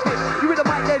crop pocket. You in the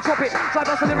mic there, drop it. Try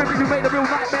us a lyric, you made a real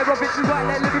nightmare of it. You right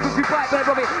there, lyrical, you bite there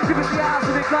of it. Give us the house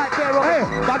and it's nightmare of it.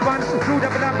 Bad man, through the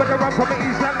banana, but the run from the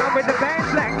East Land, I'm with the band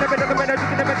slang. Never the man, you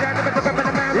can never jam, never the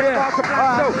man, so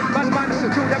bad man,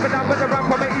 through the banana, but the run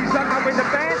from the East Land, I'm with the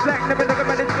band slang. Never the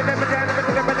man, you can never jam,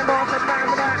 never the man,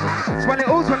 swell it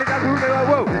all, swell it down,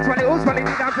 whoa, swell it all, swell it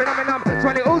down, phenomenon,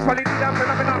 swell it all, swell it down,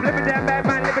 phenomenon, living there, bad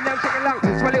man, living there, chicken long,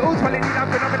 swell it all, swell it down,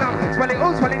 phenomenon, swell it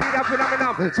all, swell it down,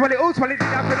 phenomenon, swell it all, swell it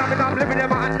down, phenomenon, living there,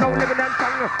 man, no living there,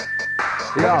 tongue.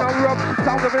 Yeah. Rub,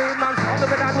 sound of it, man, sound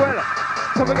of it, and well.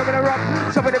 So we're gonna rub,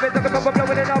 some of the bit of the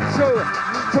blowing it up, so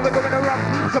we're gonna rub,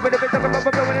 some of the bit of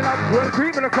the blowing it up, we're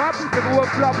creeping the crop, the wood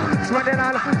flop, sweating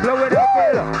on, blow it up,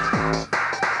 well.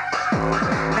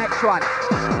 Next one.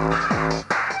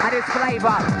 And it's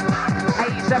Flava,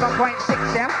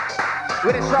 87.6, yeah?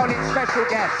 With a rolling special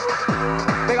guest.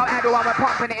 We got everyone, we're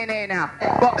pumping it in here now.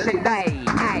 Boxing Day,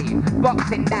 hey,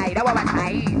 Boxing Day, that what I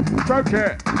say. Stroke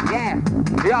it. Yeah.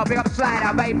 Yo, big up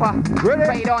Slider, Vapour. Really?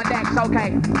 Fade on decks,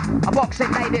 okay. A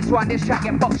Boxing Day, this one, this track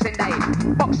in Boxing Day.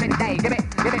 Boxing Day, give it.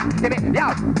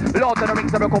 Yo, Lord of the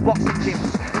Rings, lyrical boxing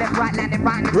gyms. Left, right, landing,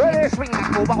 right in the really? Swing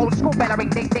that cool, but old school bell ring,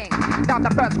 ding, ding. Down the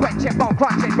first square chip, bone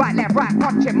crunching. Right, left, right,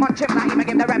 punch him, munch him. Like even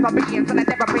give the rapper beating, so they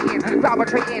never breathing. Crowd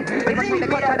retreating. They must be the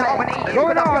cut to the open eating.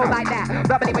 Going on. Like that.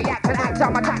 Verbally react and act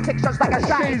out my tactics just like a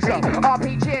strategy.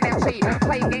 RPG and MC,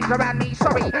 playing games around me.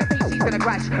 Sorry, PC's gonna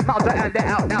crash. Miles to earn it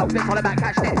out now. This all about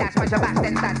cash, then that's much about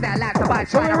then that's their lads to buy.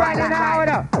 So we're right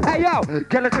now. Hey yo,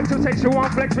 get a thing to take you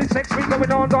on flex with 6 feet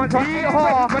going on, don't talk.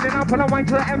 Running up and I wine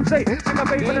to the MC. Sing a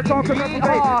beat for the talk of the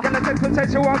day. Get a thing to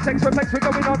take you on 6 with flex, we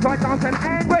going on, try down 10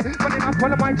 angry. Running up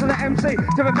and I wine to the MC.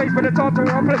 To the face for the talk of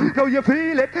the play. Know you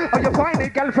feel it, or you find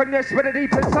it. Girlfriend, yes, but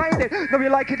deep inside it. Know you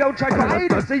like it, don't try.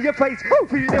 ride it, see your face,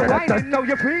 feel it, whine it, know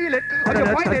you feel it, or you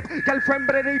find it, girlfriend,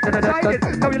 but it ain't inside it,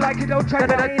 know you like it, don't try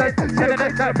to hide it, see your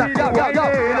face, feel it, whine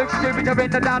it. Look stupid, you're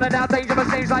in the down and out, dangerous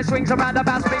things like swings around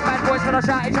about, big man voice when I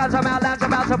shout, it shouts, I'm out, lounge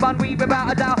about to run, weave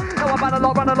without a doubt, know I'm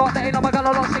run a lot, there ain't no my gun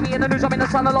a lot, singing in the news, I'm in the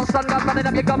sun a lot, stun guns running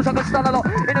up your gums, I can stun a lot,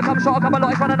 in the cum shot, I come a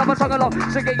lot, it's run another song a lot,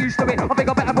 so get used to it, I think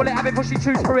I better bullet, having pushy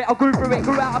choose for it, I'll grew through it,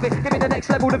 grew out of it, give me the next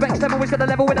level, the next level is at the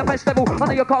level with the best level, I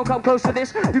know you can't come close to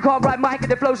this, you can't ride mic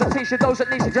and it flows and teach you those that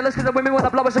need you, jealous cause the women wanna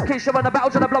blow us a kiss, you run the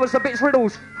battles and the blow us a bits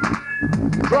riddles,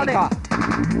 run it,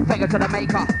 finger to the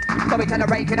maker, storyteller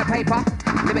rake in the paper,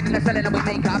 living in the cellar and we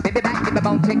make up, baby back, give a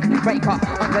bone tick, breaker,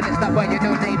 until it's not where you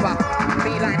do neighbor,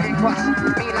 beeline and cross,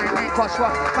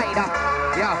 what, fader,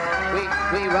 yo,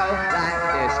 we roll like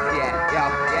this, yeah, yo,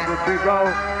 We roll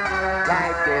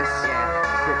like this,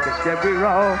 yeah, we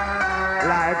roll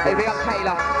like hey, this. big up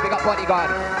Taylor, big up Bodyguard,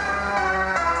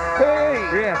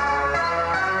 Hey, yeah.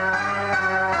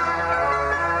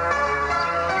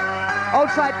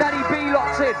 outside Daddy B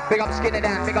locked in, big up Skinner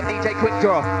Dan, big up DJ Quick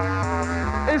Draw,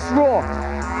 it's raw,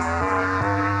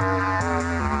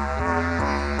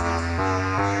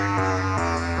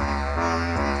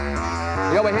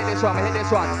 yo, we hit this one.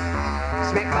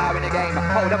 Spitfire in the game,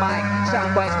 hold the mic,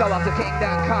 sound boys go up to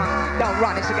Kingdom Come. Don't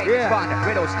run, it's a game, it's fun.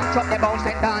 Riddles, chop their bones,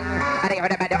 then done. And they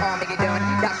heard about the army get done.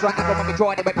 That's right, I'm when we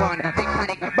draw the weapon. Big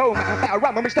panic, boom, better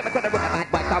run when we step into the room. The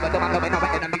bad boys cover them, I'm going over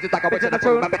enemies. It's like a witch in the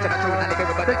tune, I'm rich in the tune, and I'm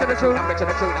rich in the tune, I'm rich in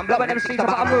the tune. I'm blowing them seeds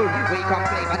about a moon. We come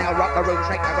play, and I'll rock the room,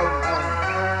 shake the room.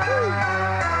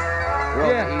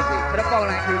 Yeah, easy. To the phone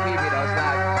line, crew TV though,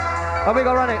 slag. and we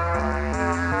go run it,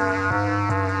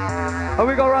 and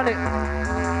we go run it.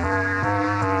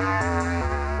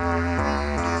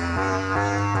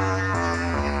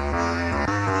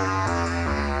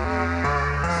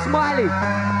 Smiley.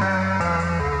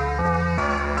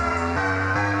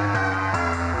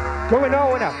 Going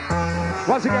on now.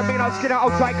 Once again, me and our Skinner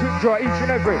outside Quick Draw each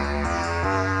and every.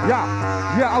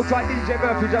 Yeah, outside DJ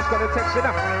Murphy just got a text in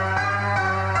up.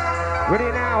 Ready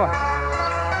now.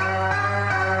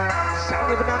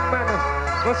 Sound of an unmanner.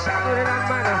 What sound of an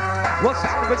unmanner? What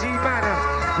sound of a G-manner?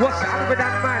 What sound of an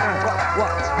unmanner?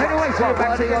 What? Anyway, so you're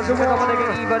back to the I'm gonna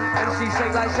get even. MC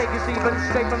shake like Shaky Stevens,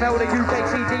 straight from hell, the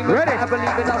UKC demons. Ready? I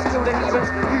believe in us, still the heathens.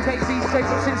 UKC straight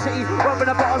from Sin City, robbing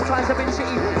the bottom times have been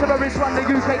shitty. Terrorists run the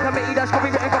UK committee, that's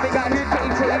coming out here,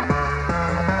 kitty kitty.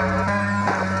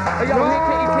 Yo, here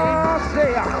kitty kitty.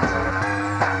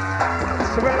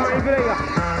 So we're live there.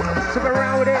 So we're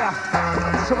around there.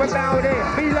 So we're down there.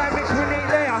 Be like mix with it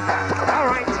there.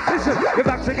 Alright, listen, your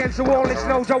back's against the wall, it's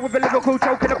no joke with a Liverpool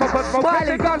choking up a bus from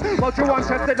the gun. What you want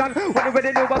has to done. When you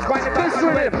really know what's right in the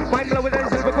rhythm. Mind blowing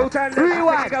and Liverpool and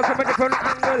rewind. Girls from different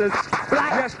angles.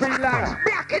 Black, yes, be like.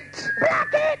 Black it.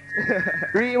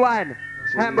 Rewind.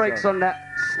 Handbrakes on that.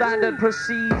 Standard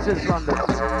procedures, London.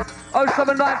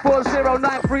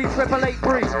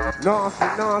 07940938883. Nasty.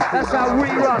 That's how we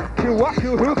run.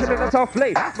 Q hooking in the tough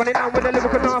late. Running down with a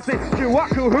lyrical nasty. Q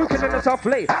hooking in the tough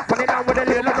late. Running down with a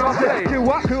lyrical nasty. Q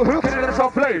hooking in the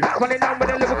tough late. Running down with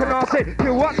a lyrical nasty.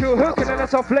 Q hooking in the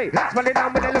tough late. Running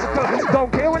down with a lyrical.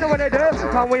 Don't care when I do.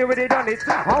 Can't we already done it?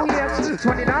 Oh yes.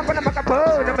 29 when I'm back up.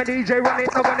 I'm a DJ running.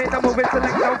 No running. I'm moving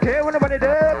select. Don't care when I do.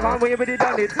 Can't we already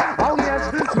done it? Oh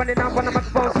yes. 29 when I'm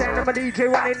back up. I'm a DJ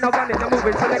running. No running. I'm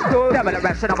moving select. Devil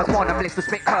arrest and I was born a bliss to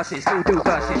spit curses. You do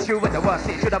verses, you with the worst.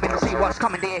 Should have been to see what's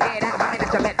coming. Do you hear that? Coming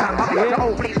into bedtime. I'm the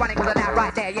old police running because of that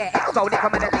right there. Yeah, explode it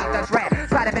from the lead that's rare.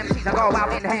 Side of MCs I go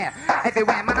out in hair.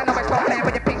 Everywhere, man, I know it's not fair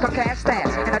with your pink or care stare.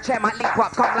 In a chair might leap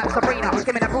up, come like Sabrina.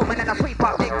 Give me the room and then I sweep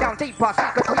up, dig down deeper.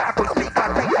 Speaker, tweet up,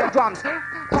 speaker, bass your drums.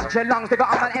 Touch your lungs, they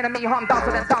got on an enemy hum,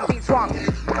 dancing and dumb beats wrong.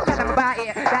 Tell them about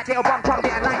it, that little bomb Tom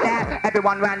didn't like that.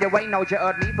 Everyone round your way knows you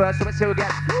heard me first, so it still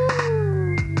gets.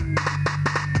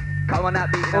 Come on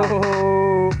that beat now.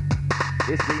 Oh,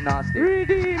 This beat nasty.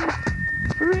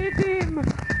 redeem.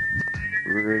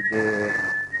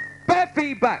 Bare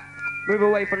feedback. Move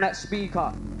away from that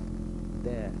speaker.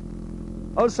 There.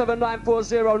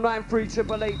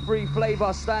 07940938883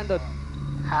 Flava standard.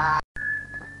 Are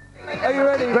you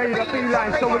ready? Ready to be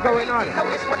like, so we're going on.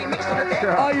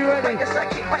 Are you ready?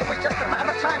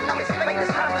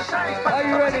 Are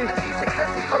you ready?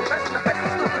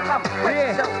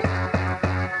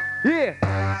 Yeah.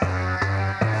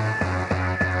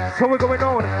 So we're going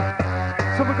on.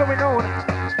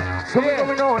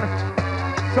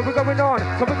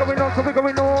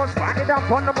 Swag it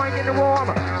up on the mic in the warm.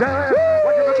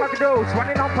 What do the fuck do? Swag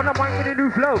it up on the mic with a new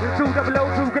flow.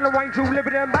 200, gonna wind through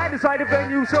living and by the side of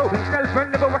venue. So, tell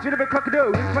friend never watching the big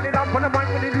cockadoo. Swag it up on the mic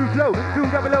with a new flow.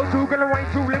 200, gonna wind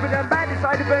through living and by the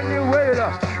side of venue.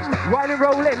 While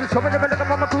rolling, some of them look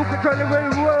on my crew, controlling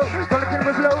real world. Gonna kill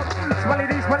them slow. Smiley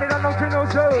D, smiley down, no no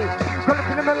so. Gonna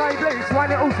kill them a live place. Swine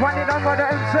it down by the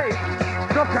MC.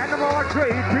 No kind of more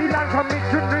trade. Three-line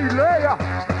commission relay.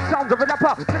 Sounds of an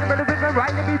upper. Cinnamon rhythm,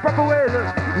 riding me proper well.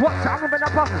 What sound of an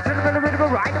upper? Cinnamon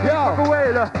rhythm, riding me proper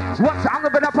well. What sound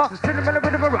of an upper? Cinnamon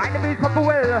rhythm, riding me proper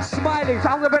well. Smiley.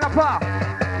 Sound of an upper.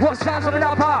 What sounds of an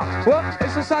upper? What?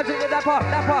 It's the sounds of the napper,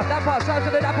 sounds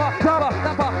of the napper,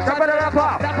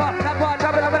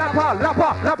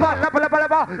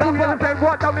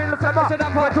 what down in the summer?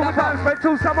 Two times spent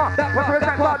 2 summer. What's the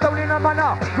respect what down in the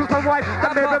manor? Two some wife,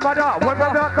 that baby mother. One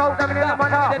brother go down in the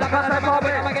manor.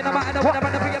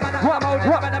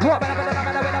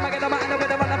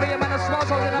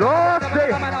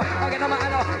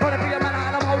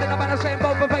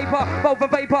 Both for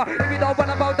vapor. If you don't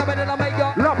want to vote, then I'll make you.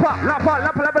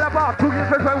 Lapa. 2 years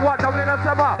spent what down in the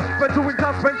summer? Spent 2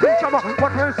 winters, spent 2 summer.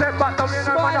 What will say back down in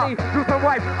the manor? Two some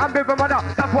wife, and baby mother.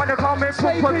 That's why they call me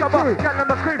Poop for summer. Tell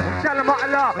them a scream, tell them a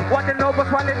Allah. What they know, but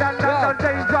while they done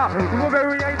danger. We're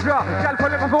very danger. Tell for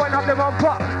them going up the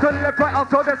bumper. To the left, right, up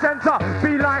to the center.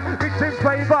 Beeline, victim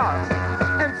favor.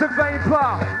 Enter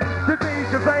vapor. The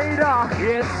DJ Vader.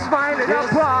 Yes. Smiling up.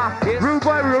 Rude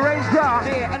boy, Ranger.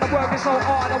 Yeah, and the work is so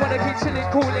hard. I want to keep chilling,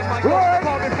 cool in my God.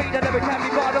 Can't be free, I never can be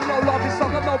God. I'm no love this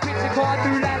song, I'm no pizza car, I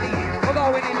do lally. I'm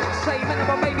going insane, man, if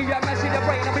I made you a mess in your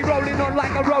brain, I'll be rolling on like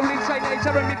a rolling train. Hey,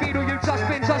 tearing me beetle, you just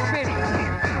been.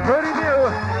 Pretty new.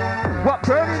 What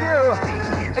pretty new?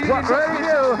 What pretty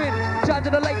new? Down to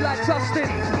the lake like Justin.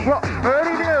 What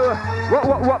pretty new?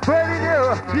 What pretty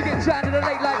new? You get down to the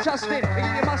lake like Justin.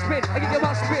 I give you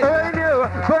my spin. Pretty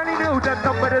new. Them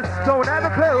numbers don't have a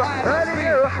clue. Pretty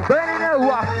new.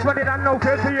 What did I know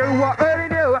for you? What pretty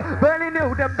new.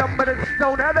 Them numbers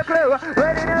don't have a clue.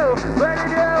 Pretty new.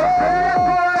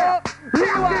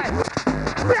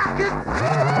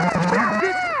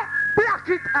 Black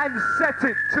it and set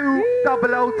it to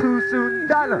 002 soon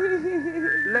done.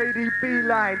 Lady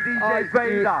Beeline, DJ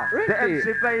Vader, the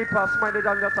MC Vapor, smiled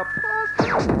on just a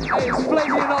Hey, it's Flavy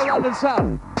in all London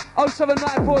Town.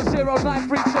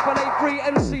 07940938883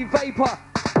 MC Vapour.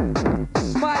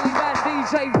 Smiley Man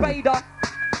DJ Vader.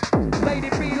 Lady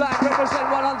Beeline represent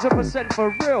 100%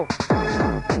 for real.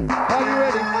 Are you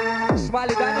ready?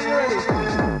 Smiley Dan, are you ready?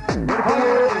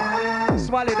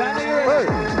 Smiley Dan, are you ready?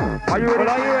 Are you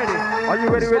ready? Are you ready? Are you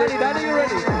ready? Smiley Dan, are you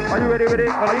ready? Are you ready? Are you ready?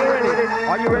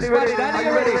 Are you ready? Smiley Dan, are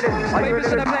you ready? Are you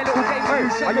ready? Play a little game for you.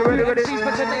 Are you ready? MCs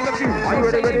for the name of you. Are you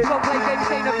ready? Don't play games,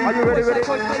 game of you. Are you ready? Voice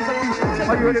plays of you.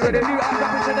 Are you ready? I'm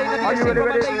rapping today, let me Are you sing ready?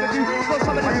 from a name of you. Got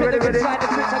some of the shit that inside the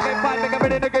tricks I get fine, make a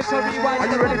minute against a rewind. Are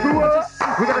you ready to work?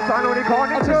 We're gonna sign on the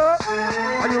corner.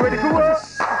 Are you ready to work?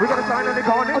 We're gonna sign on the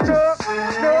corner.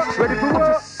 Ready to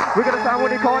work? We're gonna sign on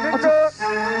the corner.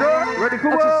 Ready to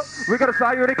work? We're gonna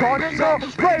sign on the corner.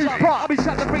 I'll be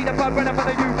shut the breeder for running for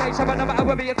the UK. So no matter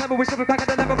where we are clever, we should be back at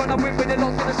the level. Run up with it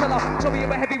lost in the cellar. Show me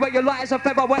you're a heavyweight, you're light as a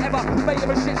feather, whatever. Mate,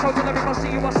 you're a shit, so till everyone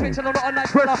see you, I switch and I'm not a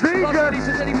nice fella. Last release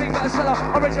is anything but a seller.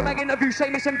 I read your mag interview,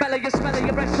 Seamus and Bella, you're smelling,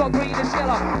 your breath's so green and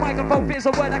yellow. Microphone feels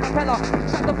a word like a fella.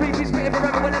 Shut the beat, he's spitting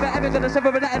forever, whenever ever gonna sever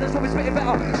an and that's what we're spitting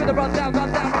better. Gonna run down,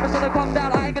 rappers gonna come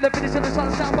down. I ain't gonna finish in the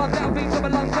sun, sound run down, beats on my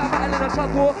lungs down, battling a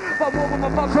sun war. But war with my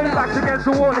thumbs down. Backs against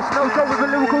the wall, it's no show with a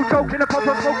lyrical joke in a pop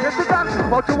of smoke, gets it done.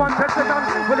 4 to 1, test it done.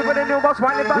 With a new boss,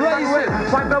 winding back,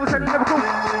 fine bells and Liverpool.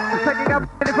 Taking up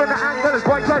in front of angles,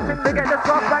 white driving to get the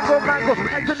soft mango.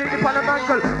 Anthony upon a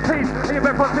mangle. Please, in your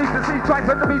breakfast, please, to see, try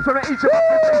from the beach from each of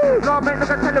us. No, man, look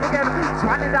at tell him again.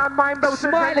 Smiling down, mind bells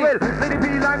and will. Lady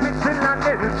Beeline mixing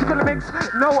landed. She gonna mix,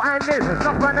 no handed.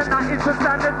 Not running, that is the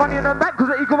standard. Money in the back, cause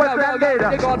the equal was landed.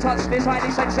 You can't touch this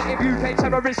highly sensitive UK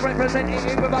terrorist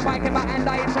representative with a mic in my hand.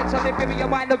 I insensitive, give me your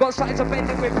mind, I've got something to bend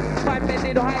it with. Time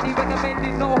bending, highly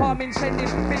recommended, no harm intended.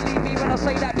 Believe me when I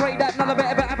say that, pray that none of it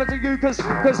ever happened to you, cause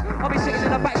I'll be sitting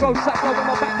in the back row, slap low with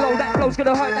my back low. That flow's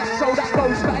gonna hurt, that soul, that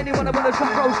goes. For anyone that wanna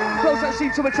track rows, flows that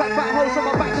seem to attract fat holes on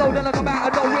my back low, then I come out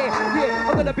of nowhere. Yeah,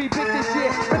 I'm gonna be big this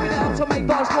year. Ripping it up to make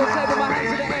bars more clear with my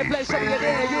hands in the air, bless, show me you're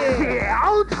there, yeah.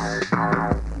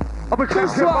 I'm a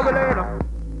champion moving.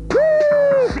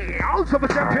 See out of a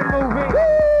champion moving.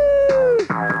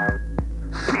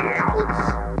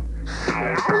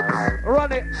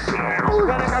 Run it.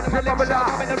 Run it out of the lip shot.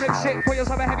 I'm in the rip shit. Put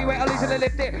yourself a heavyweight, I'll easily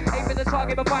lift it. Aim for the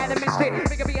target, but find and missed it.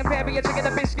 Bigger being fair, but you're taking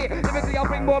a biscuit. Lyrically, I'll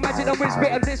bring more magic than whiz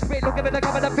bit and this bit. Looking at the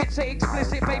cover, the bits it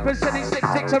explicit. Papers, sending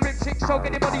sticks, a rip chick. So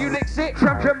anybody you licks it.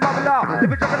 Champion bubbler,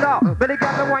 live it juggler. Belly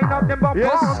got the wine up, them bump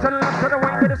on. To the left, to the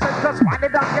wine, to the center. Spine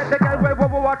it down, get the girl where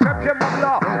whoa, champion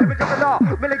bubbler. Live it juggler.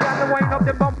 Belly got the wine up,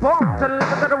 them bump on. To the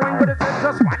left, to the wine, to the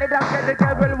center. Spine it down, get the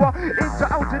girl where into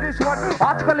out to this one.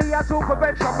 Artically, I took a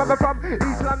bench from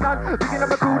East London, beginning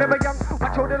of a crew, never young.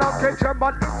 Watch out the long kitchen,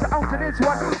 but it's out to this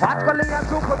one. Watch Gully and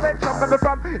Super Convention, remember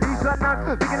from East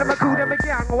London, beginning of a crew, never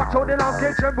young. Watch out the long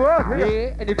kitchen, boy.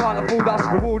 Yeah, and you can't afford us,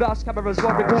 reward us, cameras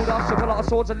won't record us. With a lot of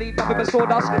swords and leave nothing but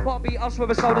sawdust. Can't beat us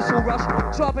with a soda soul rush.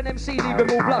 Sharp an MC, leave him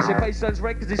all blush. Your face turns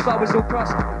red cause his style was all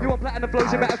crust. You want platinum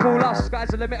flows, you better call us. Sky's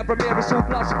the limit of Premier, it's all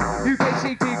plus.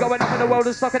 UKCP going up in the world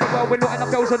and stuck in the world. We're not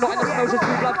enough girls and not enough smells. It's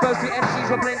too bloodthirsty MCs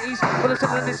were plenties. Well, the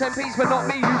similar this MPs, but not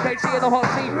me. UKC in the hot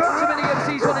seat. Too many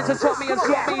MCs wanting to top me and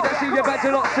swap me. They see you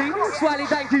better not see. Smiley,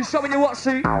 thank you, showing you what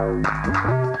see.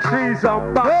 She's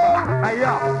on bumper. Hey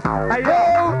yo, hey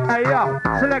yo, hey yo.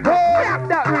 Select back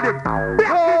that rhythm.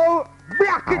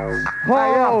 Back it.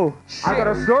 Oh, shit. I got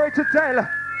a story to tell.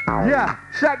 Yeah,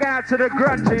 shout out to the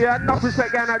grungy, yeah. Enough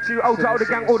respect going out to you, all the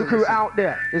gang, all the crew out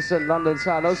there. Listen, London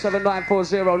Town,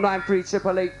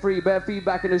 07940938883. Bare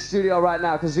feedback in the studio right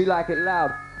now, because we like it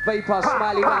loud. Vapour,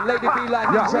 Smiley Man, Lady B-Line,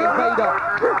 DJ Vader.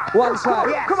 One time. Come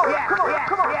on, yeah, come on, yeah, come on, yeah,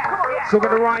 come on, yeah. So we're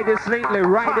gonna ride this lately,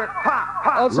 ride it.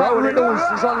 Outside Riddles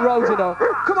is on road, you know.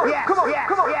 Come on, yeah, come on, yeah,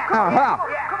 come on, yeah, come on, yeah, come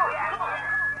on, yeah, come on, yeah.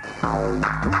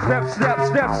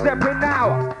 Step in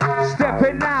now. Step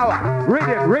in now.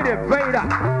 Rhythm, Vader.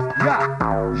 Yeah.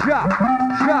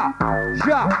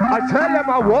 I tell them,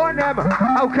 I warn them.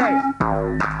 Okay.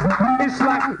 It's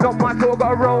like, not my fault,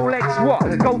 got a Rolex.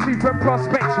 What? Gold teeth and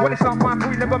prospects. Well, it's not my fault,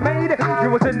 we never made it.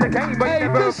 You was in the game, but you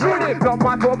never played it. Not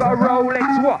my fault, got a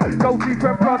Rolex. What? Gold teeth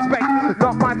and prospects.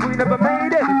 Not my fault, we never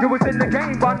made it. You was in the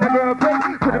game, but never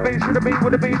played. Could have been, should have been,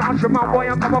 would have been. Usher my boy,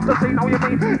 I'm come off the scene. How you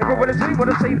mean? If I would have seen.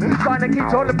 Sign and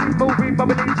keep all the people moving,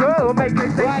 bubbling to make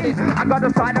it see. I got the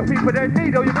sign of people that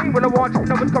need. Oh, you mean? When I want you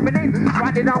know what's coming in.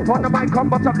 Write it down on the mic,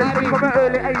 come up the thing from an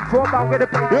early age. For I'm gonna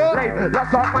play late.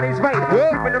 Lots of money's made.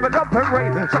 People never dump and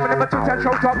rain. Some of them are too tight,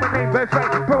 show top my name, very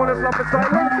fake. Pro and slump and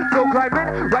silent. Still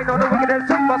climbing. Right now the wicked and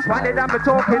sing, but Smiley down and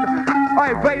talking.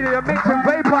 I Vader, you're mixing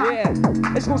Vapour. Yeah.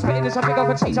 It's called spitting this, I think I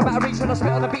can change. I'm out of reach when I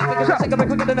spit on the beat. Because I think I'm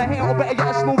quicker than a hair, or better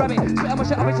yet a small rabbit. Spit on my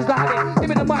shit, I reach the habit. Give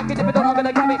me the mic, give me the dog, I'm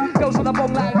gonna grab it. Girls on the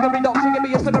bong like every doctor, give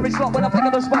me a slippery slot when I think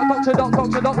on the spot. Doctor,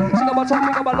 doc. Sing on my top,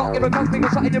 think on my lock, give a cock, think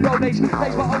of something in road age.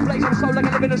 Place my own place, I'm so like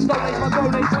I live in a stone age. My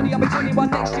grown age, 20, I'll be 21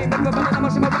 next year. Never running, I'm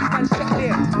in my reach, man.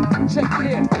 Check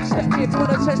clear. Step clear. If you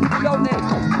wanna test if you don't then.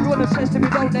 You wanna test if you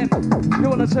don't then. You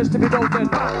wanna test if you don't then. You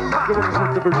wanna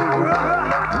test if you don't then.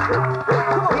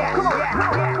 Come on, yeah, come on, yeah, come on, yeah, come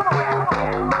on, yeah, come on,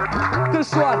 yeah.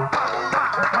 This one.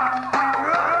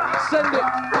 Send it.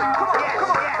 Come on, yeah,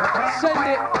 come on, yeah. Send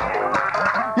it.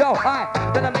 Yo, aye.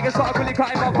 Then I make it start really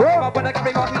cutting my up when I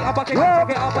carry my feet up, I can't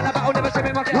it up when I battle, never see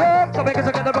me market up. So because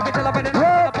I get the rocket till I've been in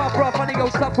the pub, bro, funny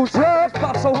old stuff called shit.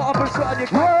 Puff so hot, I'm sweat on your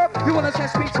cup. You wanna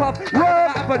test me tough?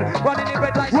 That happen. Running in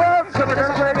red lights. So when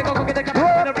I'm gonna go get the cap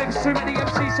in the ribs. Too many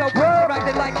MCs, so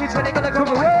acting like kids when they gonna come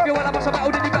up. You wanna bust a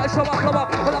battle, then you better show up, blow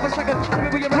up. Well, have a second, give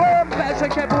me where you're at. Better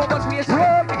check careful and watch me a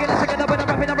second. You get a second up when I'm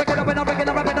rapping, I'm reckon, another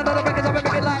reckon, another reckon, I'm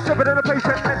making like. Seven on the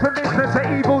patient, meant for business,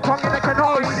 an evil tongue in the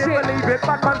canal. You didn't believe it,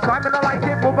 bad man time, and I like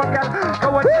it. Move on, gal.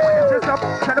 Go and check yourself.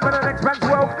 Tell them an next man's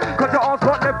wealth. Cause your arms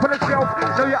got left on the shelf.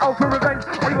 Know you're out for revenge.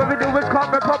 All you ever do is calm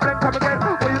my problem, come again.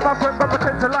 Well, you my friend, but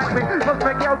pretend to like me. Lost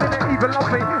my girl, didn't even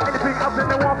love me. Anything else, then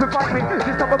they want to fight me.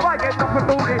 This time I get nothing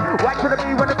booty. Whack to the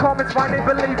me when the comments find it.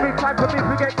 Believe me, time for me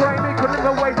to get grimy. Couldn't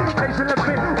live away. Nation left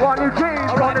me. One new dream.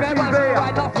 Alright, man,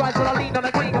 right enough, right till I lean on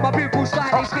the green. Got my beautiful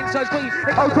style, these skin so clean.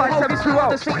 Outside 7-2-0.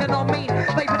 The scene and not mean.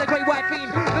 Vaping a great white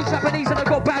fiend. Look Japanese and I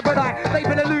got bad red eye.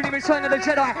 Vaping a loony, return of the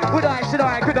Jedi. Would I, should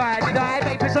I, could I, did I?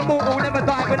 Vaping's immortal, never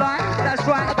die, will I? That's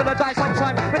right, I'm gonna die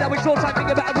sometime. But that was your time, think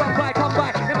about a rough guy, come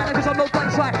by. No matter cause I'm not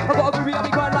done shy. I got a groovy, I'll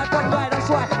be grind like one guy, that's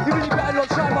right. You really better not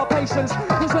try my patience.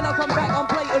 Cause when I come back, I'm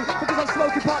blatant. Because I'm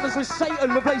smoking partners with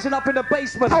Satan. We're blazing up in the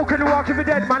basement. How can you walk if you're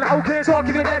dead, man? How can you talk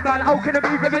if you're dead, man? How can you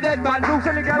breathe if you're dead, man?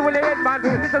 Losing the girl with the head, man.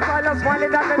 It's a silence,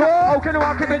 smiling down the neck. How can you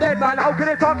walk if you're dead, man? How can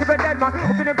you talk if you're dead, man?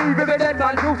 How can you breathe if you're dead,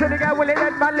 man? Losing the girl with the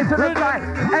head, man. Listen to the guy.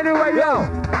 Anyway, yo.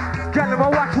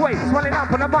 Gentlemen, watch weight, swelling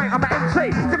up on the mic, I'm an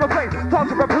MC, simple place, talk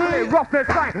to play, roughness,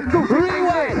 sign, do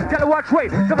freeway. Gentlemen, watch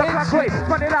weight, double class weight,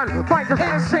 swelling on, find the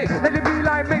MC, let it be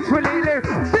like mix with it,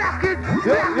 black it,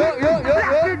 black it.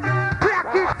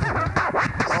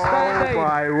 Oh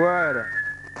my word.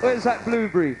 Where's that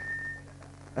blueberry?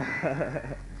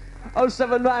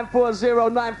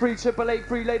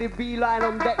 07940938883, Lady B-Line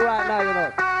on deck right now, you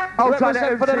know.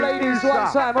 Represent for the ladies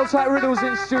one time, outside Riddles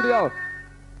in studio.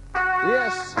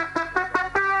 Yes.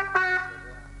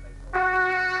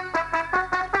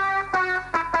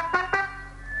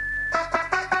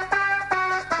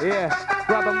 Yeah,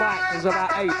 grab a mic, there's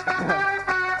about 8.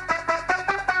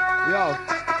 Yo.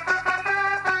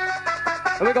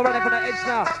 Here we go running for the edge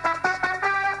now.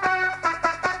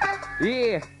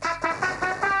 Yeah.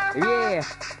 Yeah.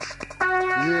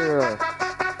 Yeah.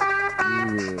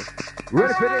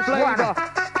 Ready for this Flava.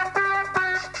 one?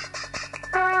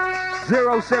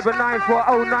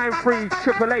 0794093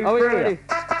 888 Are we ready?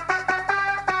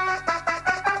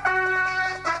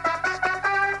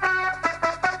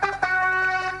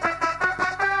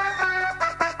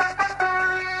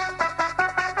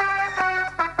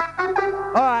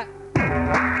 Alright.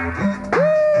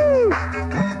 Woo!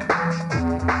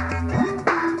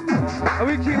 And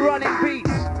we keep running beats.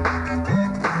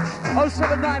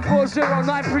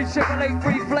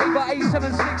 0794093 Flava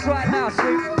 876 right now,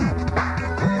 sweet.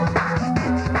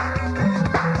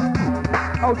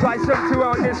 I'll try some two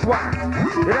on this one.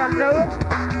 You don't know it?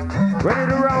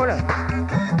 Ready to roll it.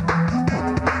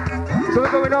 So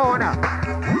we're going on now.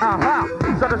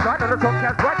 So the side of the top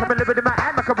cat's right. I'm a little bit in my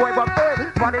hand, like a boy, but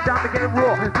bird. Run it down to get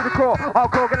raw. To the core. I'll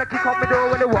call, gonna kick off my door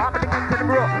when they walk. And they get to the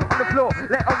raw. On the floor.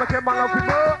 Let all my care my love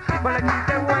people. But I keep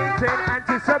them waiting,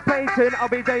 anticipating. I'll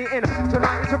be dating.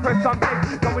 Tonight is a first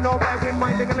something. Going all there with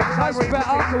minding and let's That's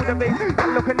better. to the beat.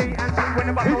 Look at me and see when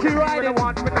I'm You keep riding.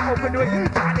 with the open doing.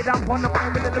 Turn it up on the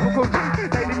phone with the Liverpool team.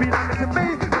 Lady be like to me.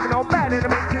 Looking all bad in the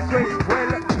mix this way. Well,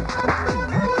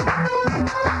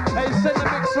 Hey, send the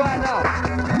mix right now.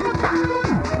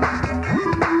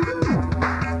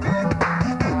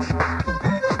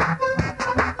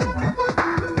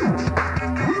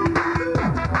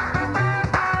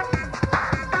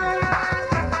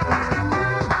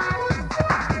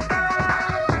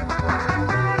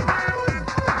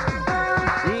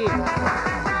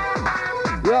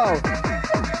 Yo.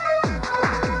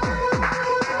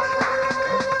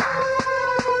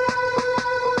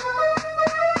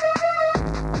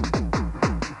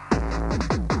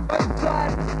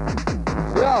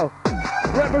 Yo,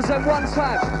 represent one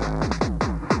time.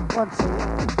 One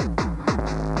time.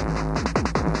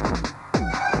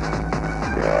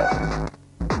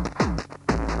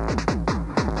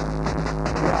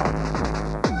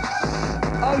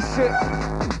 Oh shit.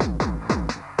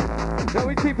 Yo,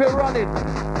 we keep it running.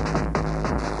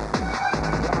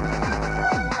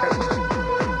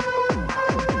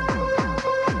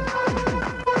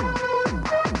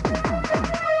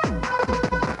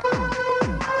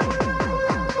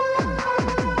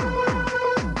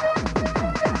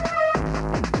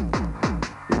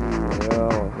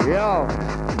 Yo.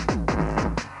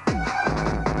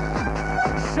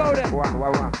 Show them.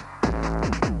 one.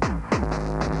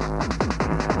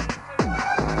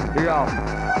 Yo.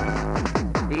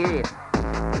 Yeah.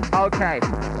 Okay.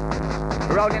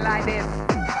 Rolling like this.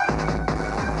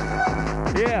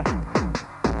 Yeah.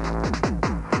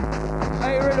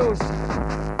 Hey, Riddles.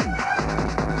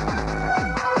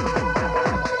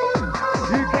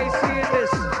 UKC in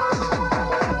this.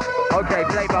 Okay,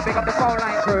 Flava, big up the phone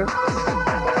line crew.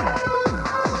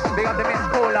 Big up the missed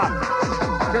caller.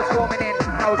 Just warming in,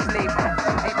 no sleep.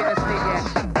 Ain't been asleep yet.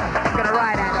 Gonna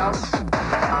ride that though.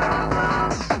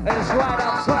 And it's right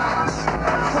outside.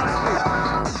 Trust me.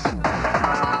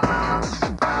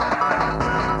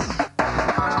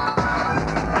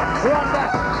 Run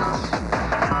that.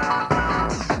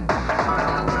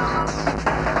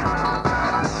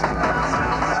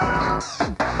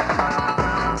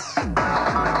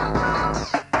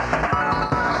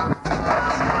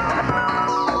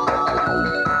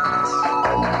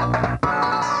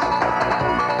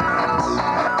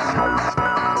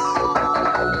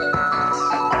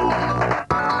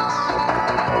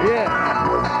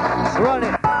 Run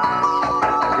it.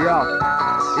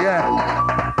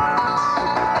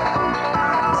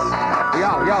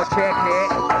 Yo, check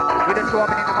it. We just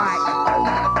warming in the mic.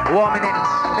 Warming in.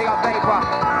 Big up Vapour.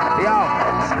 Yo,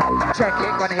 check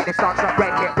it. Gonna hit this dance and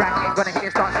break it, rack it. Gonna hit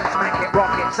this dance and smack it,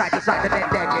 rock it, side to side and then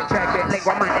deck it. Check it. Link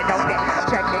one man, they don't get.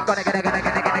 Check it. Gonna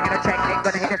check it.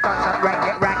 Gonna hit this dance and break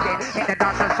it, rack it. Hit the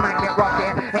dance and smack it, rock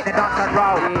it. Hit the dance and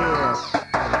roll.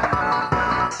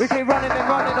 We keep running and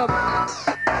running them.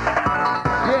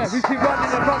 Yeah, we keep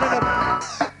running and running them.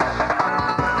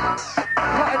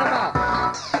 Cutting them out.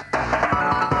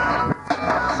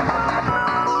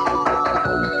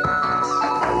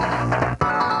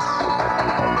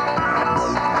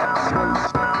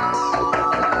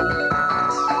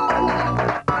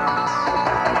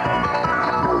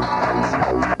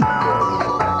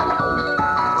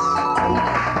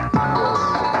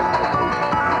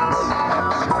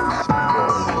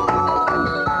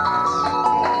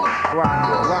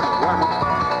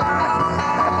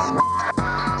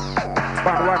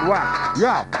 One.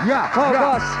 Yeah. Oh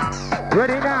gosh.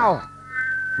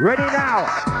 Ready now.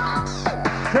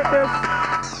 Check this.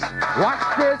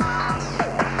 Watch this.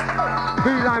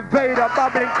 Beeline Vader,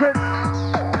 bubbling Chris.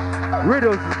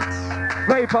 Riddles.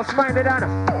 Vapour, smile it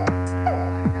down.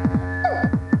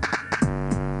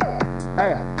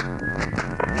 Hey.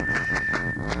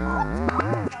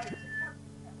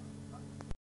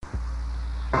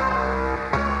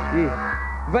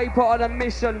 Yeah. Vapour on a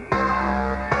mission.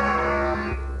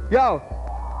 Yo.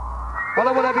 I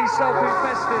don't want to be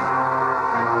self-infested.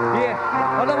 Yeah.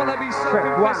 I don't want to be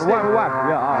self-infested. One.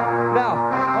 Yeah. Now.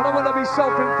 I don't want to be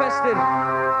self-infested.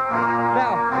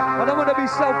 Now. I don't want to be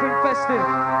self-infested.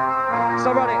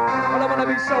 So run it. I don't want to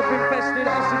be self-infested.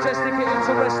 I suggest if you're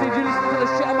interested, you listen to the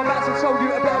shit I'm about to tell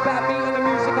you. A bit about me and the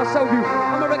music I sold you.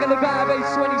 I'm a regular guy, I base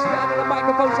 20s, behind the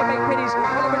microphone to make pennies. I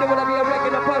don't really want to be a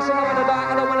regular person. I want to die.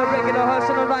 I don't want a regular hearse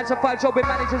on a 9 to 5 job with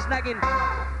managers nagging.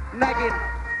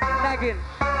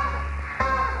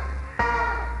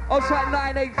 I'll try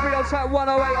 983, I'll try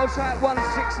 108, I'll try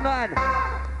 169.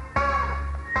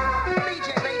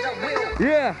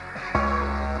 Yeah.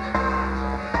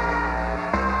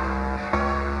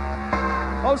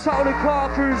 I'll tell the car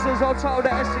cruisers, I'll tell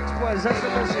the Essex boys, that's the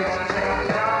message.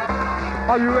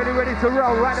 Are you ready to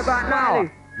roll right about now?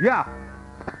 Yeah.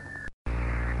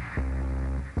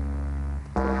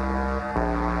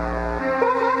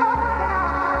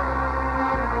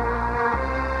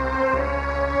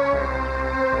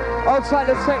 I'll tell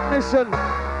the technician,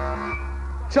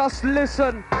 just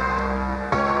listen.